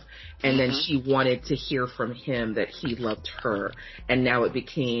in love. And then she wanted to hear from him that he loved her. And now it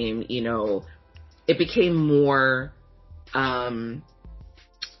became more, I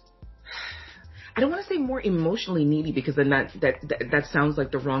don't want to say more emotionally needy, because then that sounds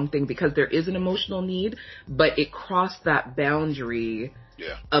like the wrong thing, because there is an emotional need, but it crossed that boundary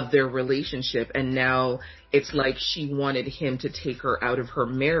of their relationship. And now it's like she wanted him to take her out of her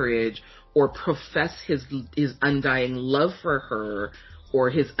marriage or profess his undying love for her or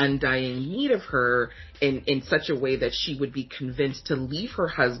his undying need of her in such a way that she would be convinced to leave her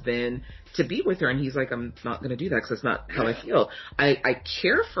husband to be with her. And he's like, I'm not going to do that because that's not how I feel. I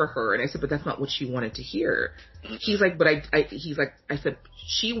care for her. And I said, but that's not what she wanted to hear. He's like, but I said,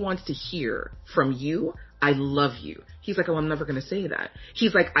 she wants to hear from you, I love you. He's like, oh, I'm never going to say that.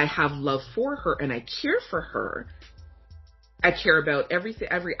 He's like, I have love for her and I care for her. I care about everything,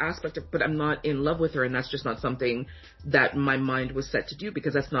 every aspect of, but I'm not in love with her. And that's just not something that my mind was set to do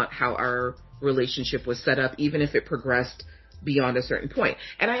because that's not how our relationship was set up, even if it progressed beyond a certain point.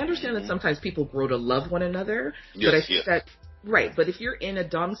 And I understand that sometimes people grow to love one another, but I think that, right. But if you're in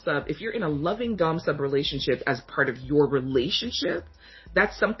a loving dom sub relationship as part of your relationship,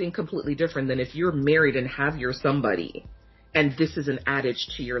 that's something completely different than if you're married and have your somebody and this is an adage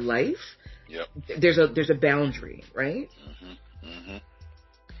to your life. Yep. There's a boundary, right?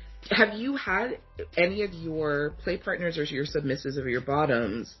 Have you had any of your play partners or your submissives or your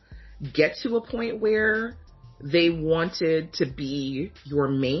bottoms get to a point where they wanted to be your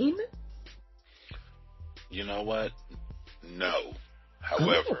main? You know what? No.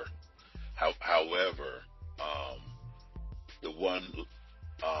 However, the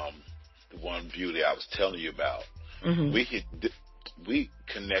one beauty I was telling you about, we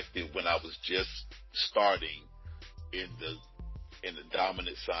connected when I was just starting in the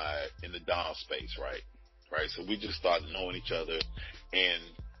dominant side, in the dom space, right? So we just started knowing each other, and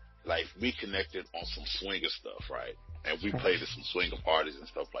like we connected on some swinger stuff, right? And we played at some swinger parties and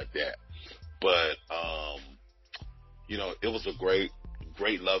stuff like that. But it was a great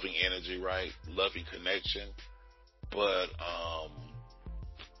loving energy, right? Loving connection. But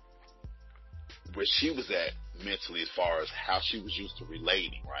where she was at mentally, as far as how she was used to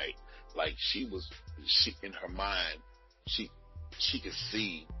relating, right? Like she in her mind, she could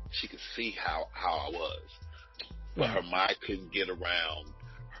see how I was, but her mind couldn't get around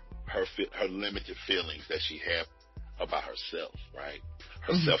her limited feelings that she had about herself, right?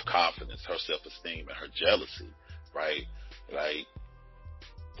 Her self-confidence, her self-esteem, and her jealousy, right? Like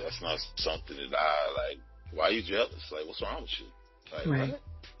that's not something that I like. Why are you jealous? Like, what's wrong with you? Like, right. What?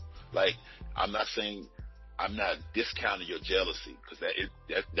 Like, I'm not discounting your jealousy because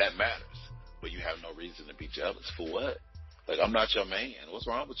that matters, but you have no reason to be jealous for what? Like, I'm not your man. What's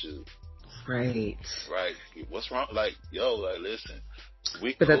wrong with you? Right. What's wrong? Like, listen,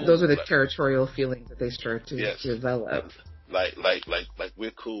 but those are the territorial feelings that they start to develop. Like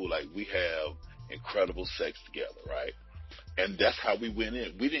we're cool. Like we have incredible sex together, right? And that's how we went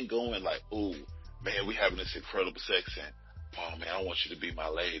in. We didn't go in like, oh man, we having this incredible sex, and oh man, I want you to be my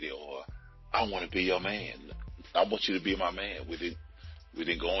lady, or I want to be your man. I want you to be my man. We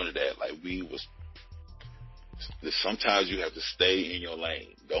didn't go into that. Like sometimes you have to stay in your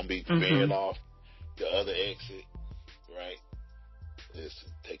lane. Don't be veering off the other exit, right? Listen,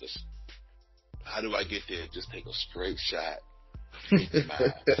 how do I get there? Just take a straight shot.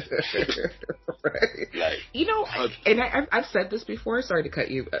 Right. Like, and I've said this before. Sorry to cut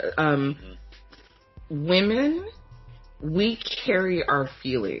you. Women, we carry our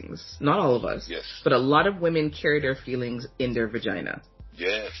feelings. Not all of us. Yes. But a lot of women carry their feelings in their vagina.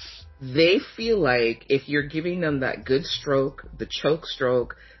 Yes. They feel like if you're giving them that good stroke, the choke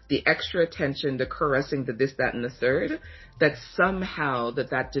stroke, the extra attention, the caressing, the this, that, and the third, that somehow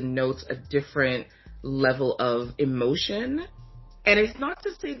that denotes a different level of emotion. And it's not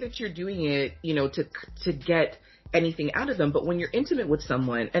to say that you're doing it, to get anything out of them, but when you're intimate with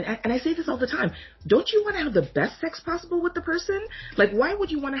someone, and I say this all the time, don't you want to have the best sex possible with the person? Like, why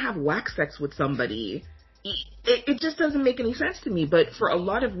would you want to have whack sex with somebody? It just doesn't make any sense to me. But for a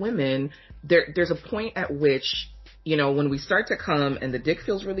lot of women, there's a point at which, when we start to come and the dick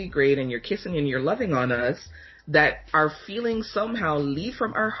feels really great and you're kissing and you're loving on us, that our feelings somehow leave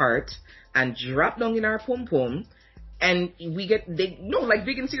from our heart and drop down in our pum pum. And big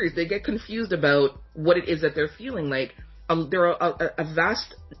and serious, they get confused about what it is that they're feeling. Like, there are a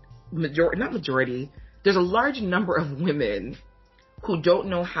vast majority, there's a large number of women who don't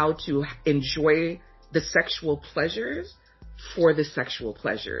know how to enjoy the sexual pleasures for the sexual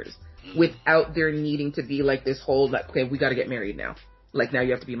pleasures without there needing to be like this whole, like, okay, we got to get married now. Like, now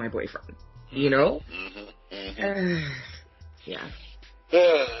you have to be my boyfriend, Yeah.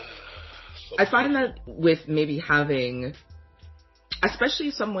 I find that with maybe having,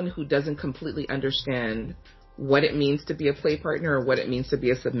 especially someone who doesn't completely understand what it means to be a play partner or what it means to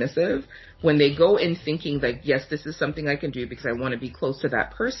be a submissive, when they go in thinking like, yes, this is something I can do because I want to be close to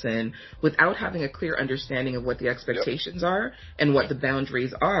that person, without having a clear understanding of what the expectations are and what the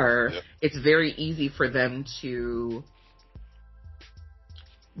boundaries are, it's very easy for them to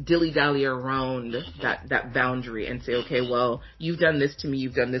dilly-dally around that boundary and say, okay, well, you've done this to me,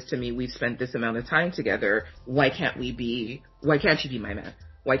 we've spent this amount of time together, why can't you be my man?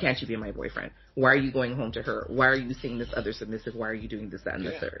 Why can't you be my boyfriend? Why are you going home to her? Why are you seeing this other submissive? Why are you doing this, that, and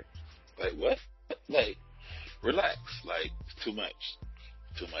the third? Like, what? Like, relax. Like, it's too much.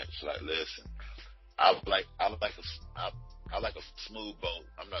 Like, listen, I like a smooth boat.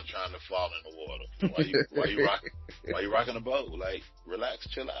 I'm not trying to fall in the water. Why you rocking a boat? Like, relax,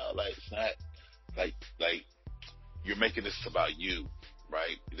 chill out. Like, it's not like you're making this about you,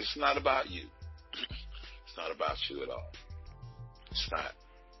 right? It's not about you. It's not about you at all. It's not.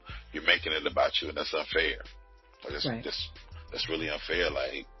 You're making it about you, and that's unfair. Like, that's really unfair.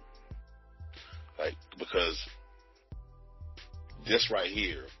 Like because this right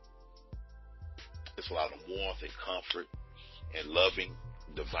here, it's a lot of warmth and comfort and loving,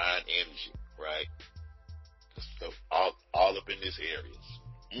 divine energy, right? So all up in this areas.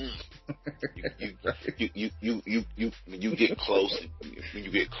 You get close. When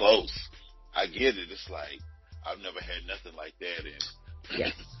you get close, I get it. It's like I've never had nothing like that.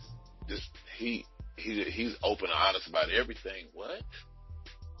 And he's open and honest about everything. What?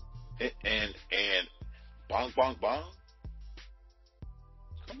 And bong bong bong.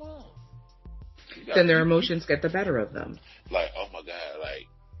 Come on. Then their emotions get the better of them. Like, oh my God, like,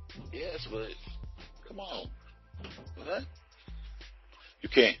 yes, but come on. What? You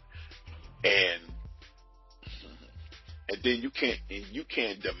can't. And then you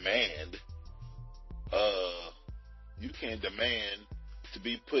can't demand to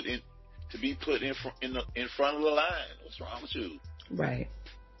be put in front of the line. What's wrong with you? Right.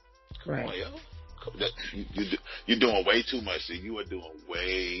 Come on, yo. You're doing way too much. See, you are doing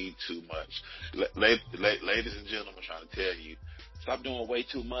way too much. Ladies and gentlemen, I'm trying to tell you, stop doing way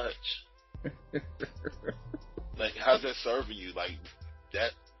too much. Like, how's that serving you? Like,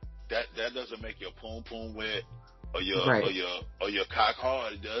 that doesn't make your poom poom wet or your cock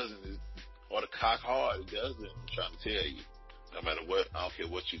hard. It doesn't. Or the cock hard. It doesn't. I'm trying to tell you. No matter what, I don't care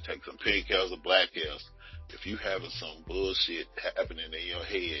what you take, some pink hairs or black hairs. If you having some bullshit happening in your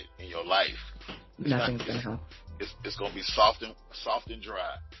head, in your life, nothing's gonna help. It's gonna be soft and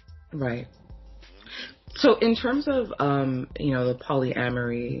dry. Right. So in terms of the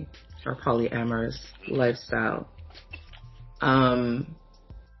polyamory or polyamorous lifestyle,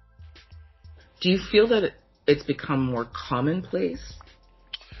 do you feel that it's become more commonplace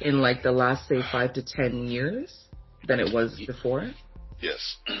in like the last, say, 5 to 10 years than it was before?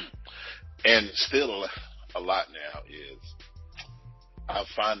 Yes. And still a lot now is I'm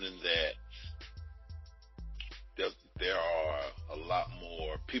finding that there are a lot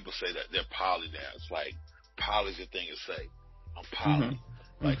more people say that they're poly now. It's like poly's the thing to say. I'm poly.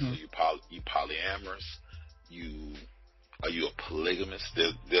 Mm-hmm. Like, so you polyamorous, are you a polygamist?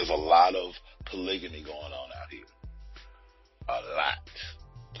 There's a lot of polygamy going on out here. A lot.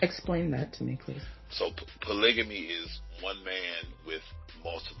 Explain that to me, please. So polygamy is one man with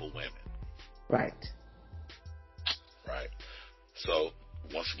multiple women. Right. So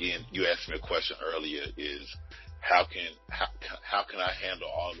once again, you asked me a question earlier: is how can I handle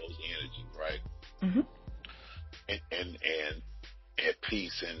all those energies, right? Mm-hmm. And at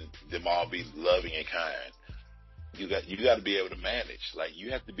peace, and them all be loving and kind. You got to be able to manage. Like,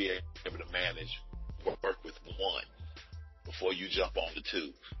 you have to be able to manage, work with one before you jump on the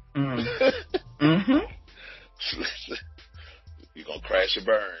two. Mm-hmm. You're gonna crash and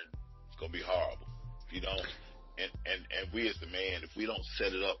burn. It's gonna be horrible if you don't. And we as the man, if we don't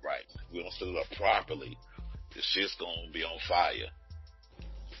set it up right, if we don't set it up properly, the shit's gonna be on fire.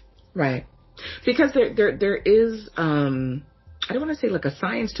 Right. Because there is I don't want to say like a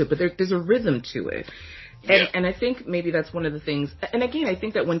science to it, but there's a rhythm to it. And I think maybe that's one of the things. And again, I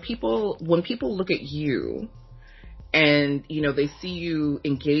think that when people look at you and, they see you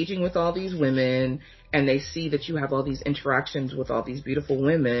engaging with all these women and they see that you have all these interactions with all these beautiful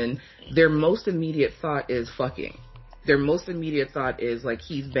women, their most immediate thought is fucking. Their most immediate thought is like,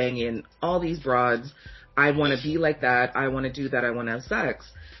 he's banging all these broads. I want to be like that. I want to do that. I want to have sex,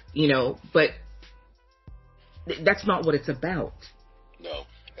 but that's not what it's about. No.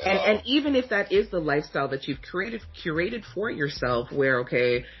 And even if that is the lifestyle that you've curated for yourself, where,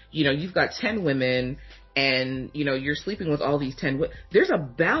 okay, you've got 10 women and, you're sleeping with all these 10 women, there's a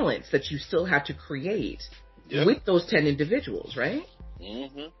balance that you still have to create with those 10 individuals, right?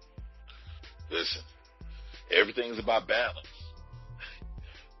 Mm-hmm. Listen, Everything's about balance.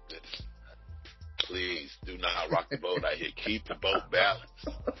 Please do not rock the boat out here. Keep the boat balanced.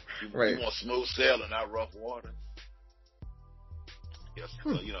 You want smooth sailing, not rough water. Yes,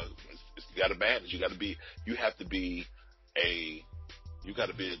 so, you got to manage. You have to be a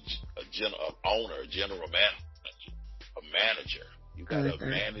owner, a general manager, a manager. You got to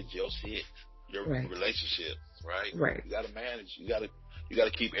manage your shit, your relationships, right? Right. You got to manage. You got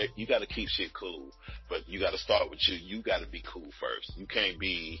to keep shit cool, but you got to start with you. You got to be cool first. You can't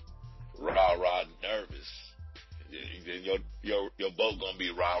be rah nervous. Your boat gonna be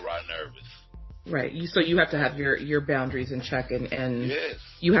rah nervous. Right. So you have to have your boundaries in check, and yes.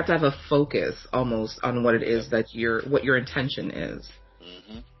 You have to have a focus almost on what it is that what your intention is.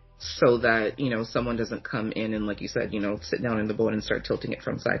 Mm-hmm. So that, someone doesn't come in and, like you said, sit down in the boat and start tilting it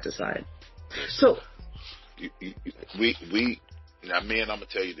from side to side. So now, man, I'm gonna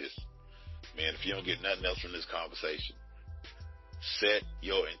tell you this, man. If you don't get nothing else from this conversation, set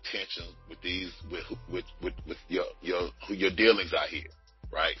your intentions with your dealings out here,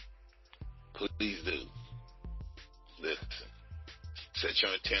 right? Please do. Listen. Set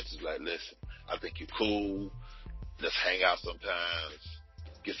your intentions like, listen, I think you're cool. Let's hang out sometimes.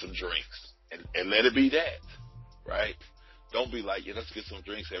 Get some drinks. And let it be that, right? Don't be like, let's get some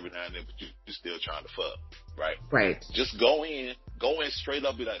drinks every now and then, but you're still trying to fuck, right? Right. Just go in straight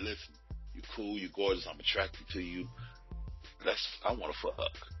up, be like, listen, you're cool, you're gorgeous, I'm attracted to you. I want to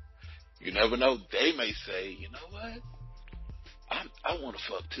fuck. You never know. They may say, you know what? I want to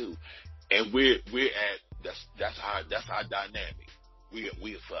fuck too. And we're at that's our dynamic. We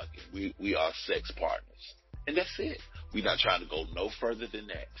are fucking. We are sex partners, and that's it. We're not trying to go no further than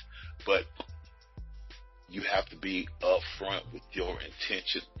that. But you have to be upfront with your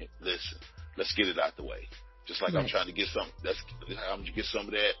intention. Listen, let's get it out the way. Just like I'm trying to get some. I'm gonna get some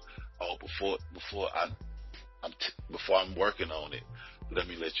of that. Oh, before I'm working on it, let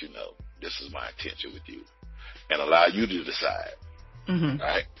me let you know this is my intention with you, and allow you to decide. Mm-hmm.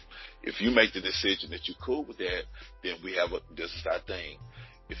 Right? If you make the decision that you're cool with that, then this is our thing.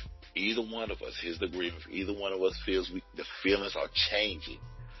 If either one of us, here's the agreement, if either one of us feels the feelings are changing,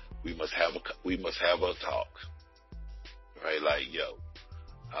 we must have a talk. Right? Like, yo,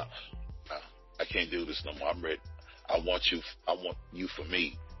 I can't do this no more. I'm ready. I want you for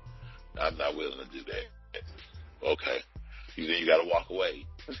me. I'm not willing to do that. Okay. Then you got to walk away.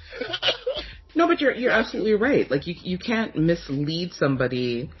 No, but you're absolutely right. Like, you can't mislead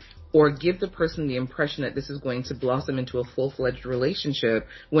somebody or give the person the impression that this is going to blossom into a full-fledged relationship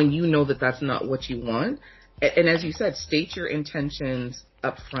when you know that that's not what you want. And as you said, state your intentions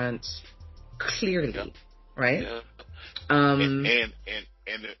up front clearly, right? Yeah.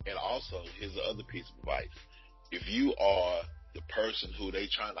 And also, here's the other piece of advice. If you are the person who they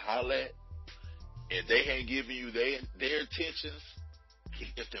trying to holler at, and they ain't giving you their intentions,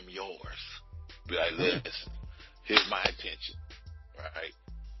 give them yours. Be like, listen, here's my intention, right?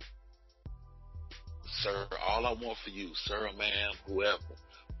 Sir, all I want for you, sir or ma'am, whoever,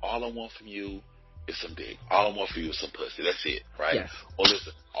 all I want from you is some dick. All I want for you is some pussy. That's it, right? Yes. Or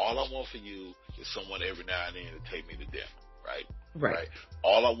listen, all I want for you is someone every now and then to take me to dinner, right? Right.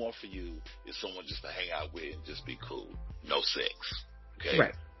 All I want for you is someone just to hang out with and just be cool. No sex. Okay?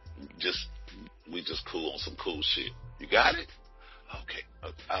 Right. We just cool on some cool shit. You got it? Okay.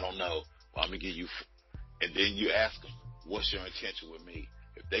 I don't know. Well, I'm going to give you... And then you ask them, what's your intention with me?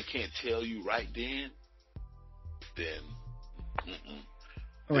 If they can't tell you right then,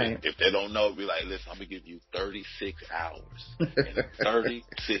 right. If they don't know, be like, listen, I'm going to give you 36 hours. In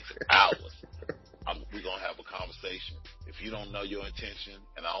 36 hours, we're going to have a conversation. If you don't know your intention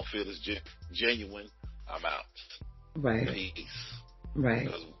and I don't feel it's genuine, I'm out. Right. Peace. Right.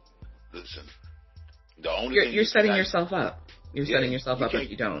 Because, listen, the only thing you're setting yourself up. You're setting yourself up if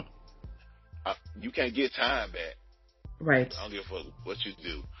you don't. You can't get time back. Right. I don't give a fuck what you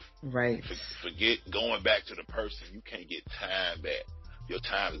do. Right. Forget going back to the person. You can't get time back. Your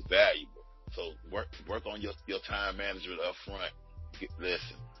time is valuable. So work on your time management up front.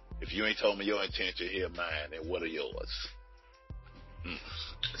 Listen, if you ain't told me your intention, here mine, and what are yours?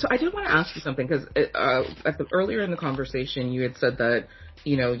 So I did want to ask you something, because earlier in the conversation you had said that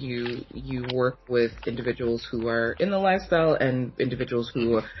you work with individuals who are in the lifestyle and individuals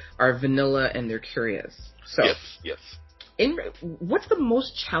who are vanilla and they're curious. So yes. What has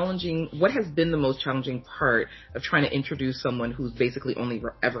been the most challenging part of trying to introduce someone who's basically only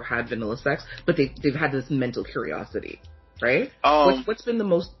ever had vanilla sex, but they've had this mental curiosity, right? What's been the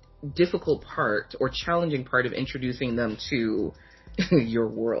most difficult part or challenging part of introducing them to your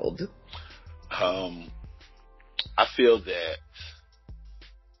world? I feel that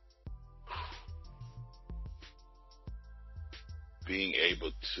being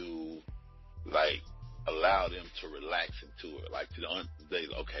able to like allow them to relax into it, like to they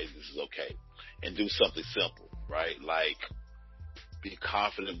okay, this is okay, and do something simple, right? Like be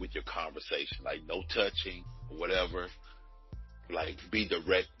confident with your conversation, like no touching or whatever. Like be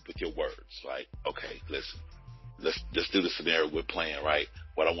direct with your words. Like, okay, listen, let's do the scenario we're playing, right?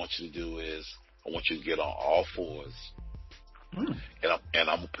 What I want you to do is I want you to get on all fours. And I'm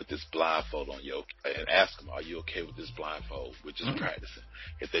gonna put this blindfold on you and ask them, are you okay with this blindfold? We're just practicing.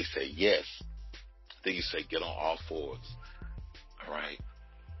 If they say yes, then you say, get on all fours. All right.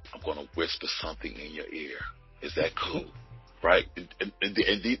 I'm gonna whisper something in your ear. Is that cool? Right? And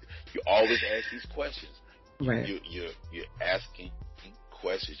you always ask these questions. Right. You're asking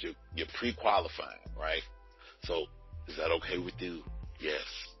questions. You're pre-qualifying, right? So is that okay with you? Yes.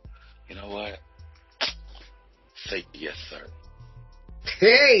 You know what? Say yes, sir.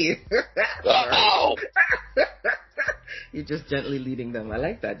 Hey! Oh! You're just gently leading them. I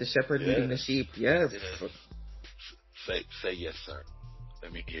like that. The shepherd leading the sheep. Yes. Say yes, sir.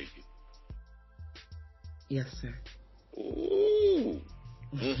 Let me hear you. Yes, sir. Ooh.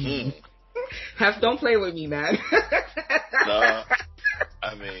 Mm-hmm. Don't play with me, man. No,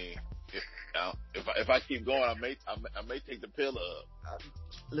 I mean, if I keep going, I may take the pillow up.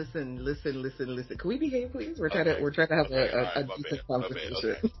 Listen. Can we behave, please? We're trying to have a decent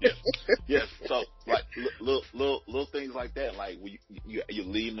conversation. Okay. Yes. So like little things like that, like you're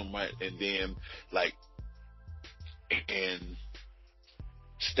leading them right, and then like and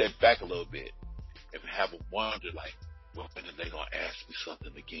step back a little bit and have a wonder, like, well, when are they gonna ask me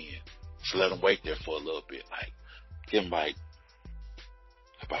something again? So let them wait there for a little bit, like give them like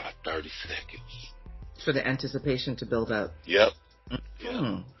about 30 seconds for the anticipation to build up. Yep.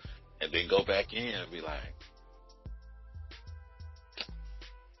 And then go back in and be like,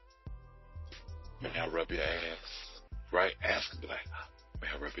 may I rub your ass? Right? Ask them, be like, may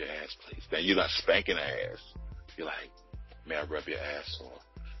I rub your ass, please? Now you're not spanking the ass. You're like, may I rub your ass, or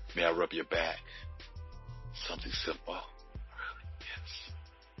may I rub your back? Something simple. Really? Yes.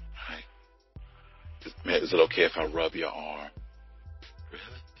 Right? Is it okay if I rub your arm?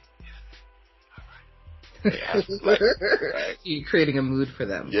 Really? Yeah. Right? You're creating a mood for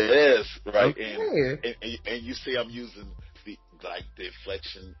them. Yes, right. Okay. And you see I'm using the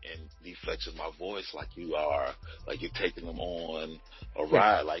inflection and deflection of my voice like you're taking them on a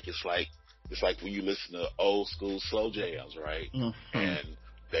ride. Like it's like when you listen to old school slow jams, right? Mm-hmm. And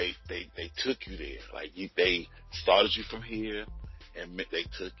they took you there. Like they started you from here and they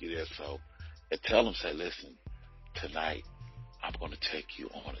took you there. So and tell them, say, listen, tonight I'm going to take you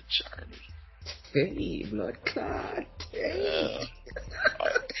on a journey. Hey, blood clot. Hey.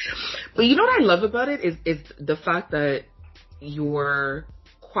 But you know what I love about it is the fact that you're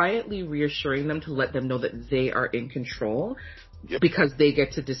quietly reassuring them to let them know that they are in control, because they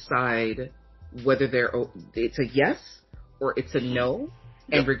get to decide whether it's a yes or it's a no.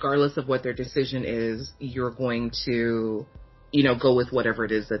 And regardless of what their decision is, you're going to, go with whatever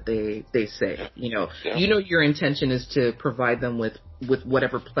it is that they say. Your intention is to provide them with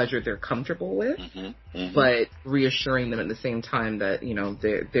whatever pleasure they're comfortable with, but reassuring them at the same time that,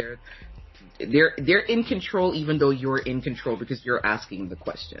 they're in control, even though you're in control because you're asking the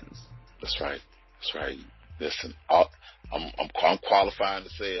questions. That's right. Listen, I'm qualifying to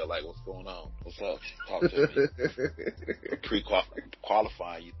say it, like, what's going on? What's up? Talk to me.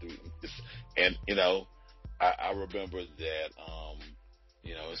 Pre-qualifying you through this. And, I remember that,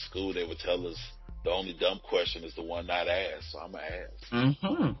 in school they would tell us the only dumb question is the one not asked. So I'm going to ask.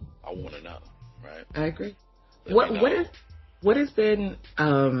 Mm-hmm. I want to know, right? I agree. What has been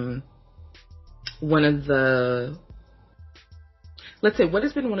one of the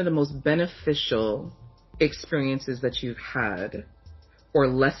most beneficial experiences that you've had or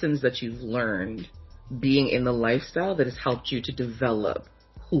lessons that you've learned being in the lifestyle that has helped you to develop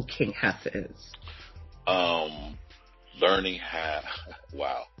who King Hef is? Learning how.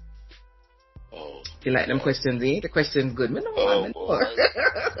 Wow. Oh. You like them questions, eh? The question's good. Oh,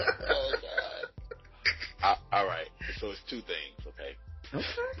 God. All right. So it's two things, okay? Okay.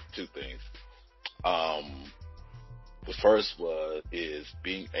 Two things. The first is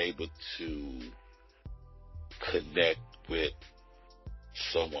being able to connect with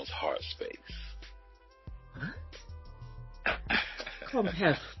someone's heart space. What?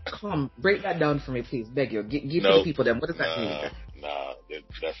 Come, break that down for me, please. Beg you. Give the people them. What does that mean? Nah,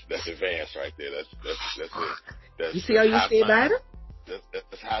 that's advanced right there. That's it. You see how you say that?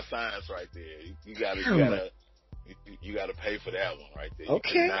 That's high science right there. You gotta pay for that one right there.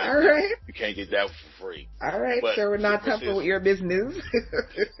 Okay, all right. You can't get that for free. All right, so we're not talking with your business.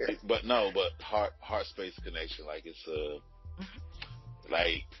 but heart space connection, like it's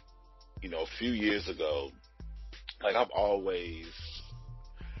like, a few years ago, like I've always,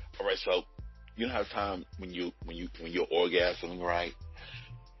 all right, so you know how time when you're orgasming, right?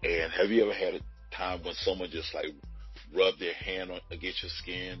 And have you ever had a time when someone just like rubbed their hand against your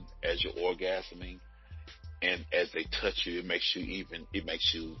skin as you're orgasming, and as they touch you, it makes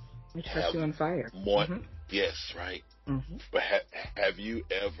you on fire. More, yes, right. Mm-hmm. But have you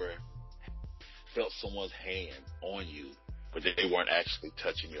ever felt someone's hand on you, but they weren't actually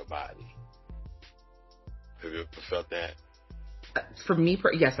touching your body? Have you ever felt that? For me,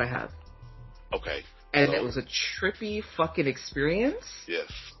 yes, I have. Okay. And it was a trippy fucking experience.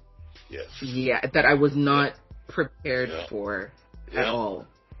 Yes. Yeah, that I was not prepared for at all.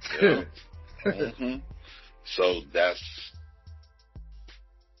 Yeah. Mm-hmm. So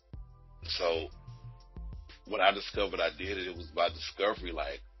when I discovered I did it, it was by discovery,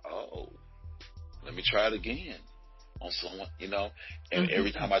 like, oh, let me try it again on someone, and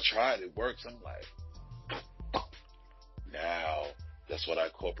every time I try it, it works. I'm like, now that's what I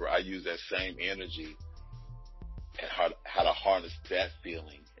incorporate. I use that same energy and how to harness that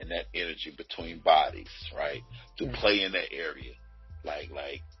feeling and that energy between bodies, right? To play in that area. Like,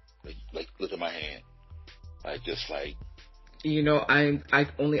 look at my hand. Like, just like,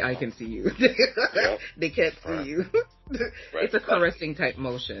 I can see you. Yep. They can't see you. Right. It's a caressing type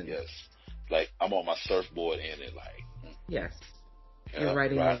motion. Yes. Like, I'm on my surfboard in it, like. Yes. You're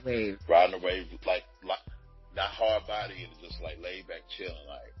riding a wave. Riding a wave, like not hard body, and just like laid back chilling,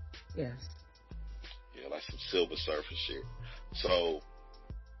 like. Yes. Yeah, like some Silver Surfer shit. So,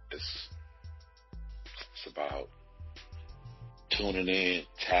 it's about tuning in,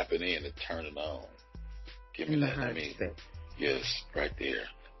 tapping in, and turning on. Give me that. I mean, yes, right there.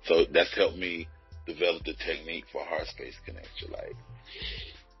 So that's helped me develop the technique for heart space connection. Like,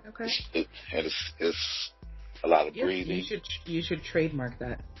 okay, it's a lot of breathing. You should trademark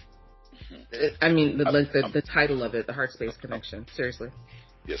that. Mm-hmm. I mean, the title of it, the heart space connection. Seriously.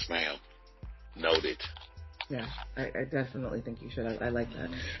 Yes, ma'am. Noted. Yeah, I definitely think you should. I like that.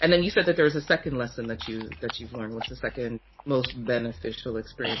 And then you said that there was a second lesson that you've learned. What's the second most beneficial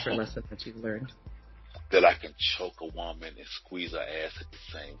experience or lesson that you've learned? That I can choke a woman and squeeze her ass at the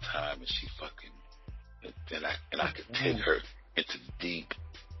same time, and she fucking, and I can take her into deep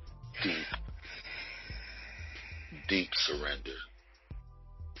surrender.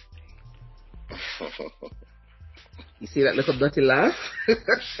 You see that little dirty laugh?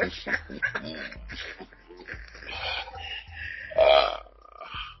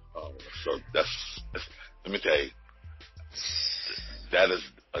 So that's, let me tell you, that is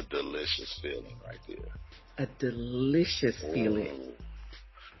a delicious feeling right there. A delicious feeling.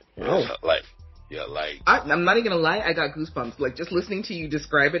 Wow. I'm not even gonna lie, I got goosebumps. Like, just listening to you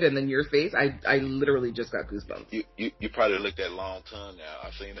describe it and then your face, I literally just got goosebumps. You probably looked at long tongue now.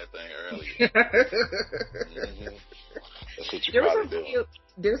 I seen that thing earlier. Mm-hmm. That's what you probably do.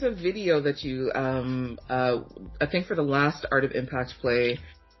 There's a video that you, I think for the last Art of Impact play,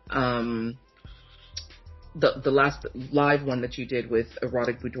 the last live one that you did with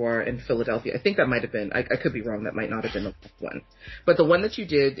Erotic Boudoir in Philadelphia. I think that might have been, I could be wrong, that might not have been the one. But the one that you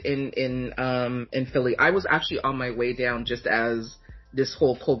did in Philly, I was actually on my way down just as this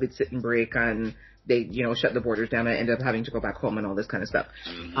whole COVID sit and break and they, shut the borders down. I ended up having to go back home and all this kind of stuff.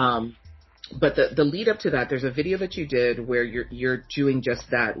 Mm-hmm. But the lead up to that, there's a video that you did where you're doing just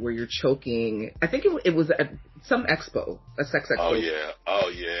that, where you're choking. I think it was at some expo, a sex expo. Oh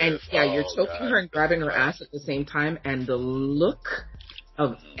yeah. And you're choking her and grabbing her ass at the same time, and the look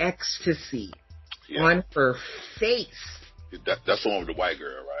of ecstasy on her face. That's the one with the white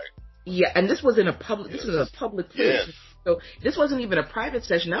girl, right? Yeah, and this was in a public. This was a public place. Yes. So this wasn't even a private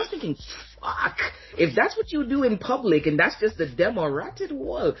session. I was thinking, fuck, if that's what you do in public and that's just the demo, ratted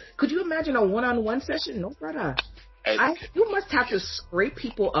wall. Could you imagine a one-on-one session? No, brother. You must have to scrape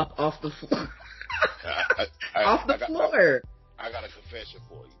people up off the floor. Off the floor. I got a confession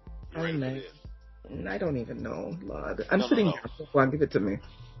for you. You ready for this? I don't even know, Lord. I'm sitting here. Go on, give it to me.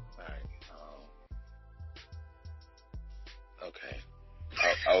 All right. Okay.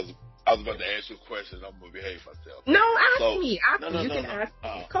 I was about to ask you a question. I'm gonna behave myself. No, ask me. Ask me. No, you can ask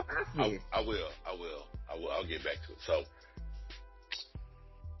me. Come ask me. I will. I'll get back to it. So,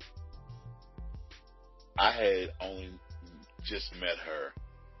 I had only just met her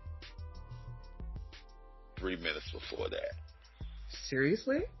 3 minutes before that.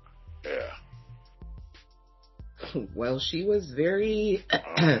 Seriously? Yeah. Well, she was very oh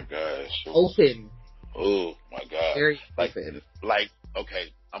my gosh. open. Oh my God. Very open.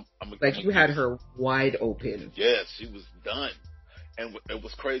 Okay. You had her wide open. Yes, she was done. And it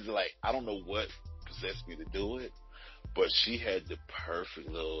was crazy. Like, I don't know what possessed me to do it, but she had the perfect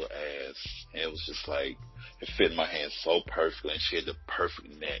little ass, and it was just like it fit in my hand so perfectly, and she had the perfect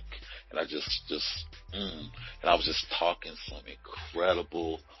neck, and I and I was just talking some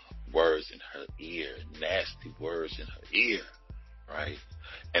incredible words in her ear, nasty words in her ear, right?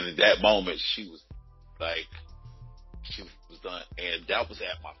 And in that moment, she was done, and that was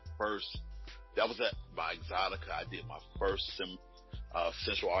at my Exotica. I did my first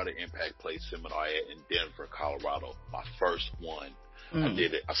Sensual Art Impact Place seminar in Denver, Colorado. My first one. I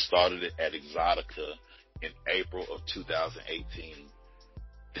did it. I started it at Exotica in April of 2018.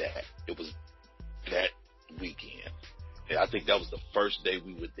 It was that weekend. And I think that was the first day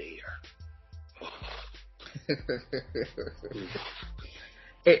we were there.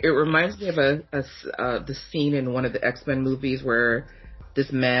 It reminds me of the scene in one of the X-Men movies where this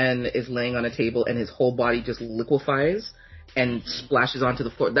man is laying on a table and his whole body just liquefies and splashes onto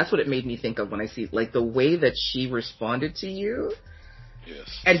the floor. That's what it made me think of when I see, like, the way that she responded to you.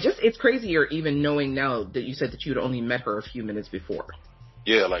 Yes. And just, it's crazier even knowing now that you said that you'd only met her a few minutes before.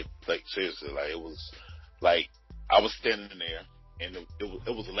 Yeah, like seriously, like, it was, like, I was standing there, and it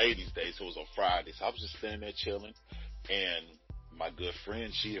was Ladies' Day, so it was on Friday, so I was just standing there chilling, and my good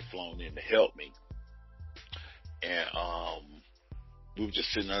friend, she had flown in to help me, and we were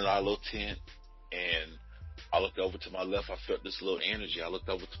just sitting in our little tent, and I looked over to my left. I felt this little energy. I looked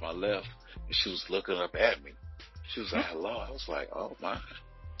over to my left, and she was looking up at me. She was like, "Hello." I was like, "Oh my,"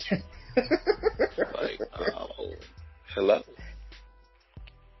 like, "Oh, hello."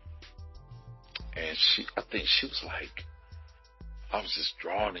 And I think she was like, "I was just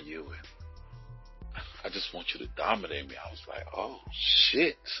drawn to you, and I just want you to dominate me." I was like, "Oh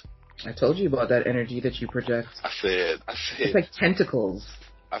shit." I told you about that energy that you project. I said, it's like tentacles.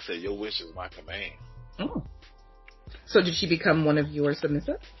 I said, "Your wish is my command." Oh. So did she become one of your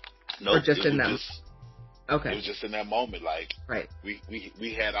submissives? No, or just in that? Okay. It was just in that moment. Like, right.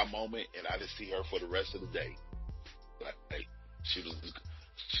 We had our moment, and I didn't see her for the rest of the day. Like she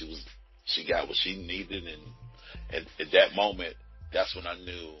got what she needed, and at that moment, that's when I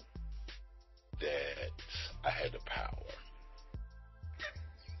knew that I had the power.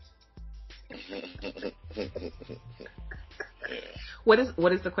 Yeah. What is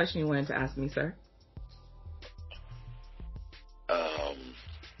the question you wanted to ask me, sir?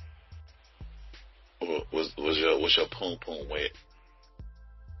 Was your poom poom wet?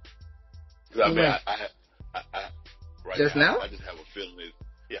 I mean, I right just now? I just have a feeling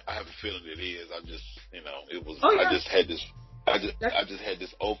I have a feeling it is. I just, it was. Oh, yeah. I just had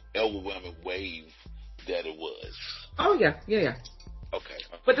this overwhelming wave that it was. Oh yeah. Okay.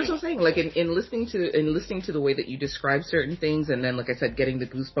 But that's what I'm saying. Like in listening to the way that you describe certain things, and then, like I said, getting the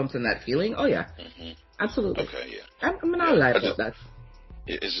goosebumps and that feeling. Oh yeah. Mm-hmm. Absolutely. Okay. Yeah. I'm not lie about that.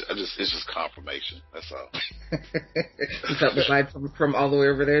 It's just confirmation. That's all. You felt the vibe from all the way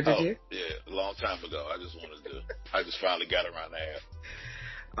over there, did you? Yeah, a long time ago. I just finally got around that.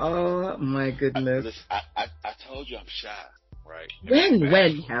 Oh my goodness! I told you I'm shy, right?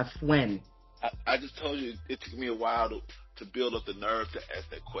 When? I just told you it took me a while to build up the nerve to ask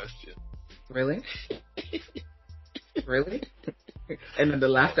that question. Really? Really? And then the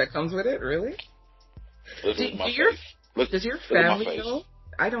laugh that comes with it, really? Look at my face. Does your family know?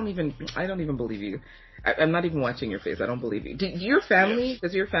 I don't even believe you. I'm not even watching your face. I don't believe you. Does your family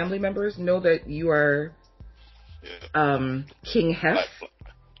members know that you are King Hef?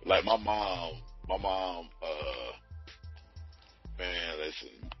 Like my mom, man, listen.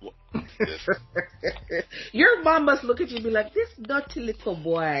 Your mom must look at you and be like, this dirty little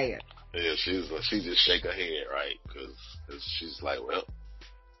boy. Yeah, she just shake her head, right? Because she's like, well,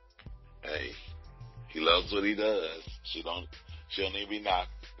 hey, he loves what he does. She don't even be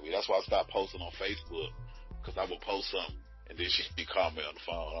knocked. I mean, that's why I stopped posting on Facebook, because I would post something and then she'd call me on the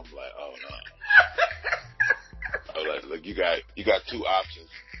phone. I'm like, oh no. I was like, look, you got two options.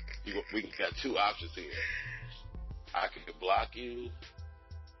 We got two options here. I could block you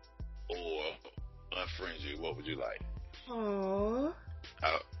or unfriend you. What would you like? Aww.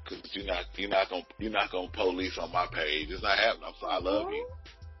 Because you're not gonna police on my page. It's not happening. I love you.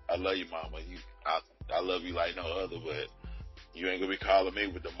 I love you, mama. I love you like no other, but you ain't gonna be calling me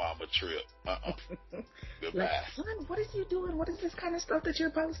with the mama trip. Goodbye. Like, son, what is you doing? What is this kind of stuff that you're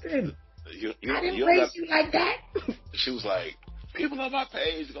posting? I didn't raise you like that. She was like, people on my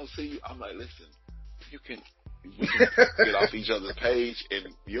page are gonna see you. I'm like, listen, we can get off each other's page,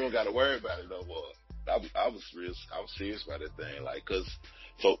 and you don't got to worry about it no more. I was serious about that thing, like,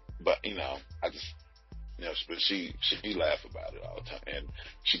 but I just, but she laugh about it all the time, and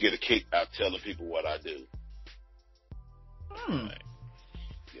she get a kick out telling people what I do. Hmm. Like,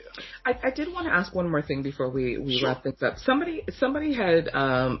 yeah. I did want to ask one more thing before we Sure. wrap things up. Somebody had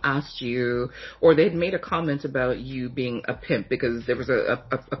asked you, or they had made a comment about you being a pimp, because there was a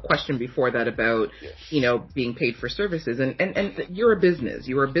question before that about, Yes. being paid for services, and you're a business.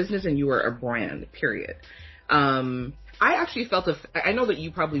 You are a business and you are a brand, period. I actually felt, I know that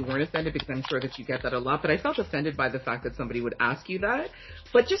you probably weren't offended because I'm sure that you get that a lot, but I felt offended by the fact that somebody would ask you that.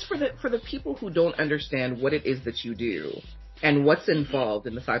 But just for the people who don't understand what it is that you do and what's involved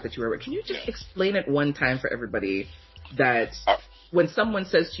in the fact that you are, can you just explain it one time for everybody that when someone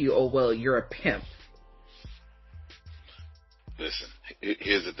says to you, oh, well, you're a pimp. Listen,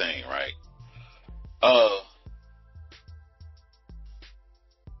 here's the thing, right?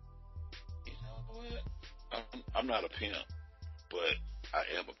 You know what? I'm not a pimp, but I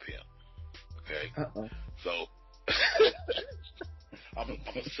am a pimp. Okay? Uh-oh. So I'm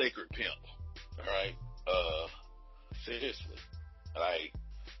a sacred pimp. All right? Seriously. Like,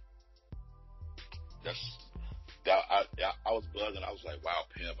 I was bugging. I was like, wow,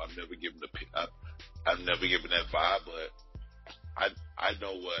 pimp. I've never given that vibe, but I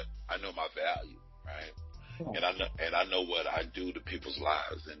know my value, right? And I know what I do to people's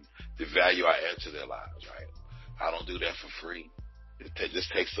lives and the value I add to their lives, right? I don't do that for free. It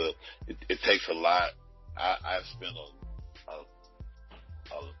takes a lot. I've spent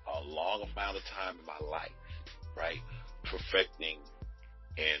a long amount of time in my life, right, perfecting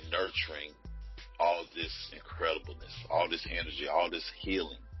and nurturing all this incredibleness, all this energy, all this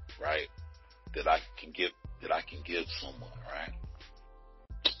healing, right, that I can give someone, right?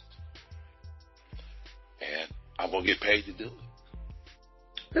 And I'm gonna get paid to do it.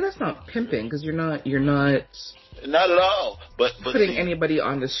 But that's not pimping, because you're not Not at all. But putting anybody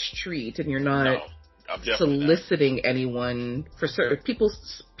on the street, and you're not soliciting anyone for service.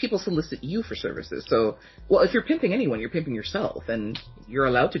 People solicit you for services. So, well, if you're pimping anyone, you're pimping yourself, and you're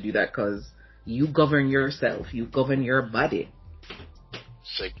allowed to do that because you govern yourself. You govern your body.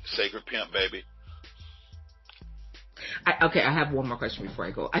 Sacred pimp, baby. I have one more question before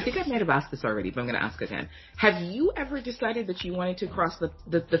I go. I think I might have asked this already, but I'm going to ask again. Have you ever decided that you wanted to cross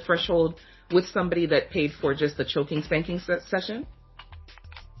the threshold with somebody that paid for just the choking spanking session,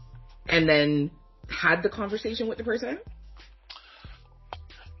 and then had the conversation with the person?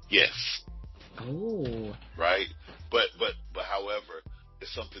 Yes. Oh. Right. But however,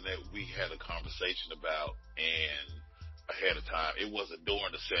 it's something that we had a conversation about, and ahead of time. It wasn't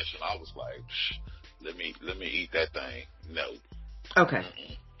during the session. I was like, let me eat that thing. No. Okay.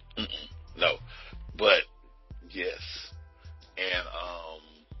 No. But yes. And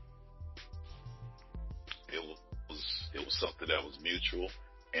it was something that was mutual,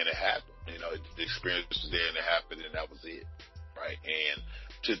 and it happened. You know, the experience was there, and it happened, and that was it. Right. And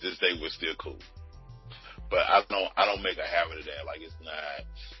to this day, we're still cool. But I don't make a habit of that. Like, it's not,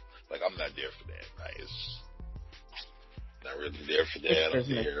 like, I'm not there for that. Like, it's not really there for that. I'm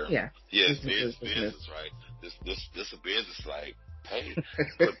there. Yeah. Yeah, it's business, right? This a business, like, hey.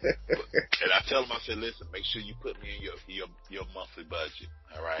 but, and I tell them, I said, listen, make sure you put me in your monthly budget.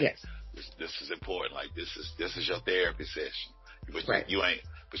 All right. Yes. This is important. Like, this is your therapy session. But right. you ain't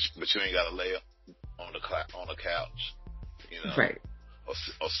got to lay up on the couch, you know. Right. Or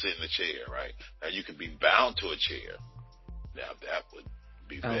sit in a chair, right? Now you can be bound to a chair. Now that would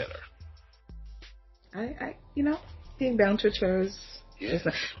be better. I being bound to a chair is. Yeah.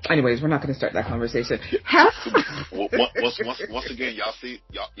 Anyways, we're not going to start that conversation. Once again, y'all see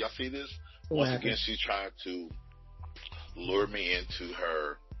this? Once again, she's trying to lure me into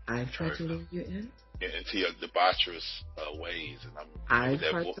her. I've tried to lure you in. Into your debaucherous ways, and I've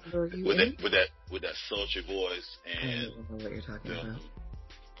tried to lure you in with that sultry voice, and I don't know what you're talking about.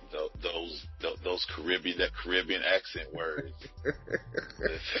 Those Caribbean accent words.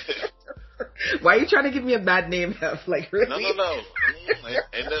 Why are you trying to give me a bad name, Hef? Like, really? No.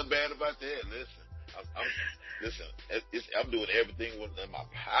 Ain't nothing bad about that. Listen, I'm doing everything within my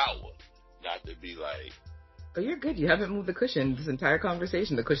power not to be like. Oh, you're good. You haven't moved the cushion this entire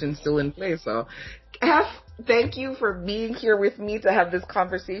conversation. The cushion's still in place. So, Hef, thank you for being here with me to have this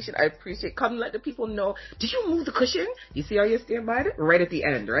conversation. I appreciate it. Come let the people know. Did you move the cushion? You see how you stand by it? Right at the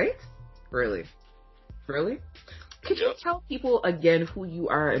end, right? Really? Could you tell people again who you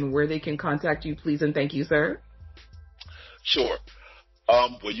are and where they can contact you, please, and thank you, sir? Sure.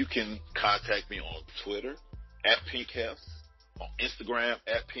 Well, you can contact me on Twitter @PinkHef, on Instagram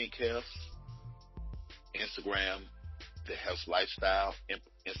 @PinkHef, Instagram The Hef's Lifestyle,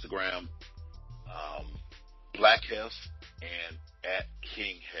 Instagram Black Hef, and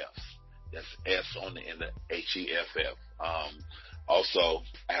 @KingHef. That's S on the end of HEFF. Also,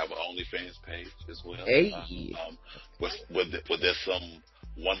 I have an OnlyFans page as well. Hey. Where there's some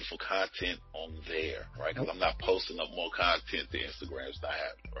wonderful content on there, right? Because I'm not posting up more content to Instagram. It's not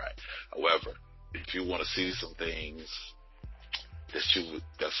happening, right? However, if you want to see some things that's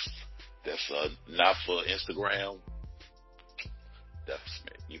not for Instagram,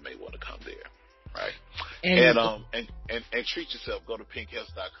 you may want to come there, right? And treat yourself. Go to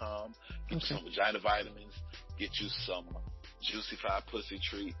pinkhealth.com, get you some vagina vitamins, get you some juicified pussy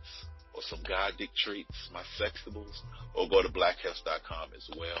treats, or some God dick treats, my sextables, or go to blackhealth.com as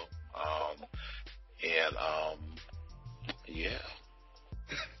well. Yeah.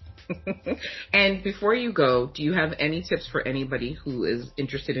 And before you go, do you have any tips for anybody who is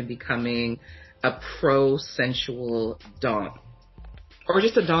interested in becoming a pro sensual dom? Or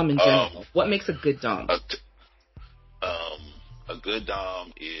just a dom in general? What makes a good dom? A good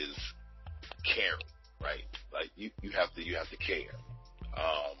dom is caring, right? Like you have to care.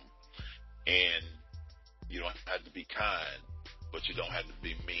 And you don't have to be kind, but you don't have to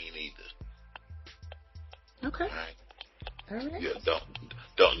be mean either. Okay. Right? All right. Yeah,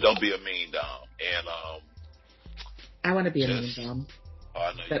 don't be a mean dom. And I want to be a mean dom.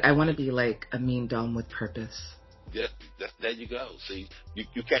 But I want to be like a mean dom with purpose. Yeah, there you go. See,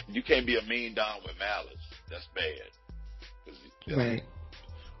 you can't be a mean dom with malice. That's bad. Right.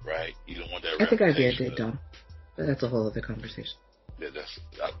 Right. You don't want that. I think I'd be a good dom, but that's a whole other conversation.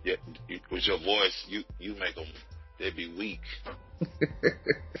 Yeah, with your voice, you make them. They'd be weak.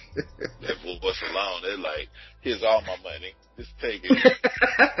 That voice alone, they're like, here's all my money. Just take it.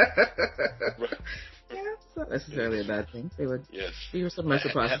 Yeah, it's not necessarily a bad thing. They would. Yes. Be some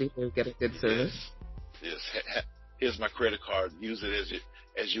reciprocity. They would get a good service. Yes. Here's my credit card. Use it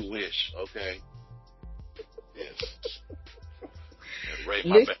as you wish. Okay. Yes. Rate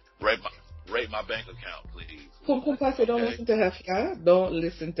my bank account, please. Pum Pastor, don't listen to Hef, yeah? Don't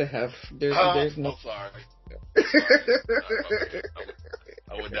listen to Hef. There's no. I'm sorry.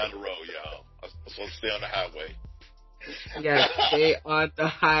 I went down the road, y'all. I'm supposed to stay on the highway. Yeah, stay on the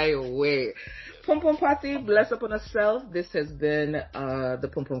highway. Pum Party, bless upon yourself. This has been the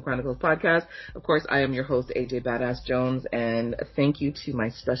Pum Chronicles podcast. Of course, I am your host, AJ Badass Jones, and thank you to my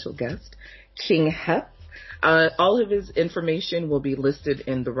special guest, King Hef. All of his information will be listed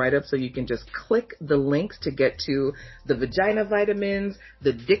in the write-up, so you can just click the links to get to the vagina vitamins,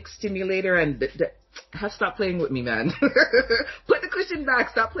 the dick stimulator, and stop playing with me, man. Put the cushion back.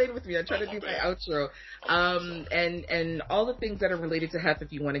 Stop playing with me. I'm trying to do my outro. And all the things that are related to Hef,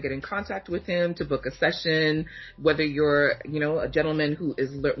 if you want to get in contact with him to book a session, whether you're, a gentleman who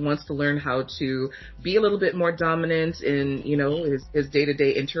wants to learn how to be a little bit more dominant in, his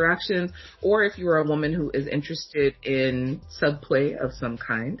day-to-day interactions, or if you're a woman who is interested in subplay of some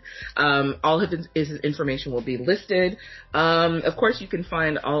kind, all of his information will be listed. Of course, you can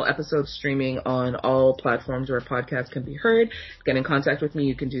find all episodes streaming on all platforms where podcasts can be heard. Get in contact with me.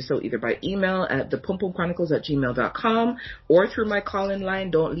 You can do so either by email at thepumchronicles@gmail.com or through my call-in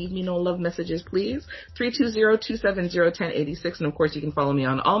line. Don't leave me no love messages, please. 320-270-1086. And of course, you can follow me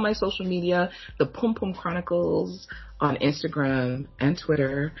on all my social media, the Pum Chronicles on Instagram and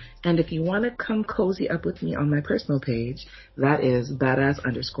Twitter. And if you want to come cozy up with me on my personal page, that is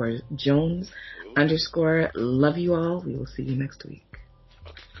badass_Jones_. Love you all. We will see you next week.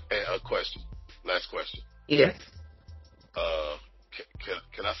 Okay. Hey, question. Last question. Yes.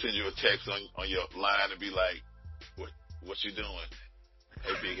 Can I send you a text on your line and be like, what you doing?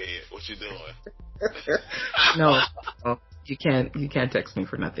 Hey, big head, what you doing? No, you can't text me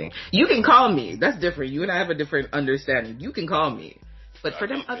for nothing. You can call me. That's different. You and I have a different understanding. You can call me. But for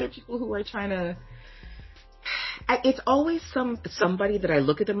them other people who are trying to, it's always somebody that I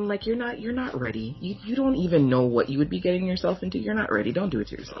look at them like, you're not ready. You don't even know what you would be getting yourself into. You're not ready. Don't do it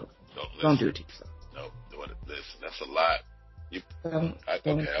to yourself. Don't do it to yourself. No, listen, that's a lot. I'm done.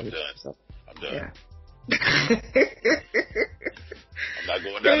 I'm done. Yeah. I'm not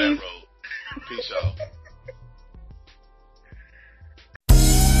going down that road. Peace, y'all.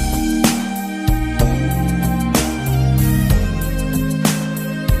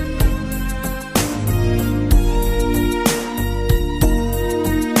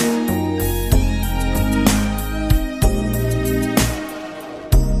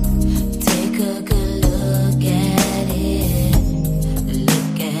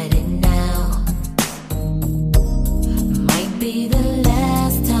 Be the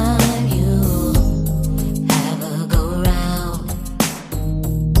last time you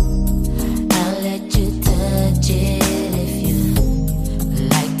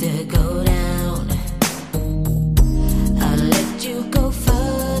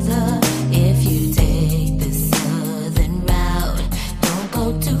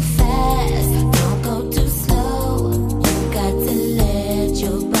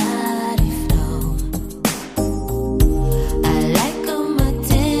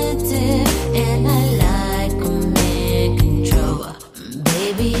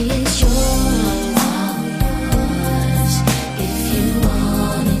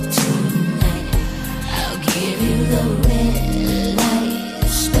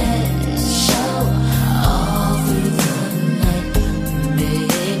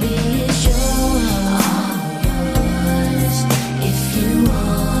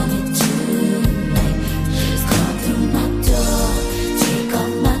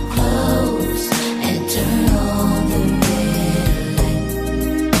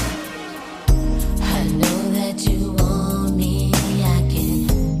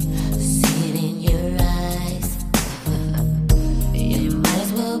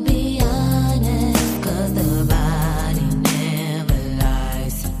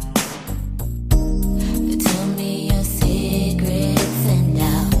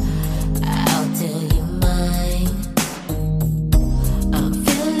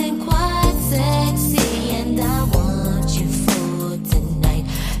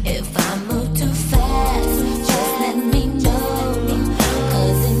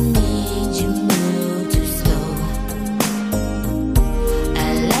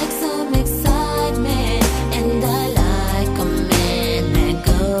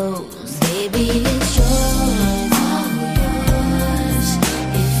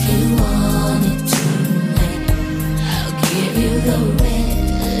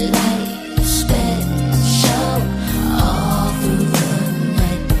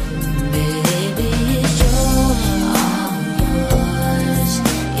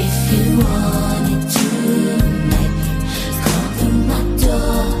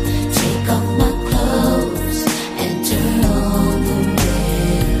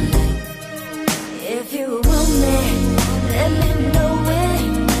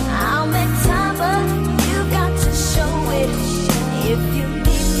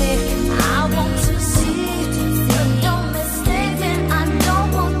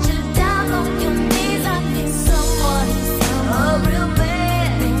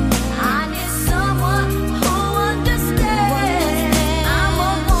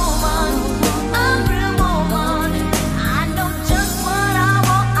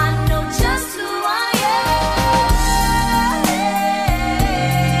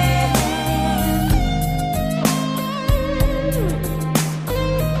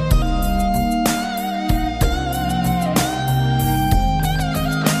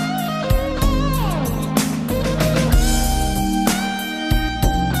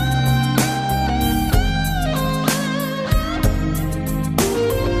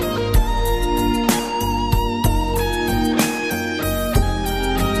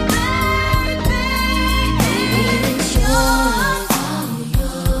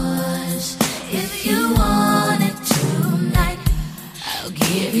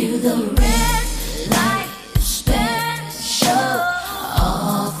give you the red light special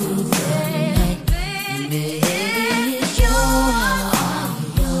all through the night. Baby, you're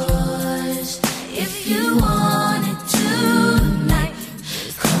yours if you want it tonight.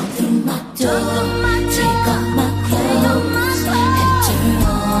 Come through my door.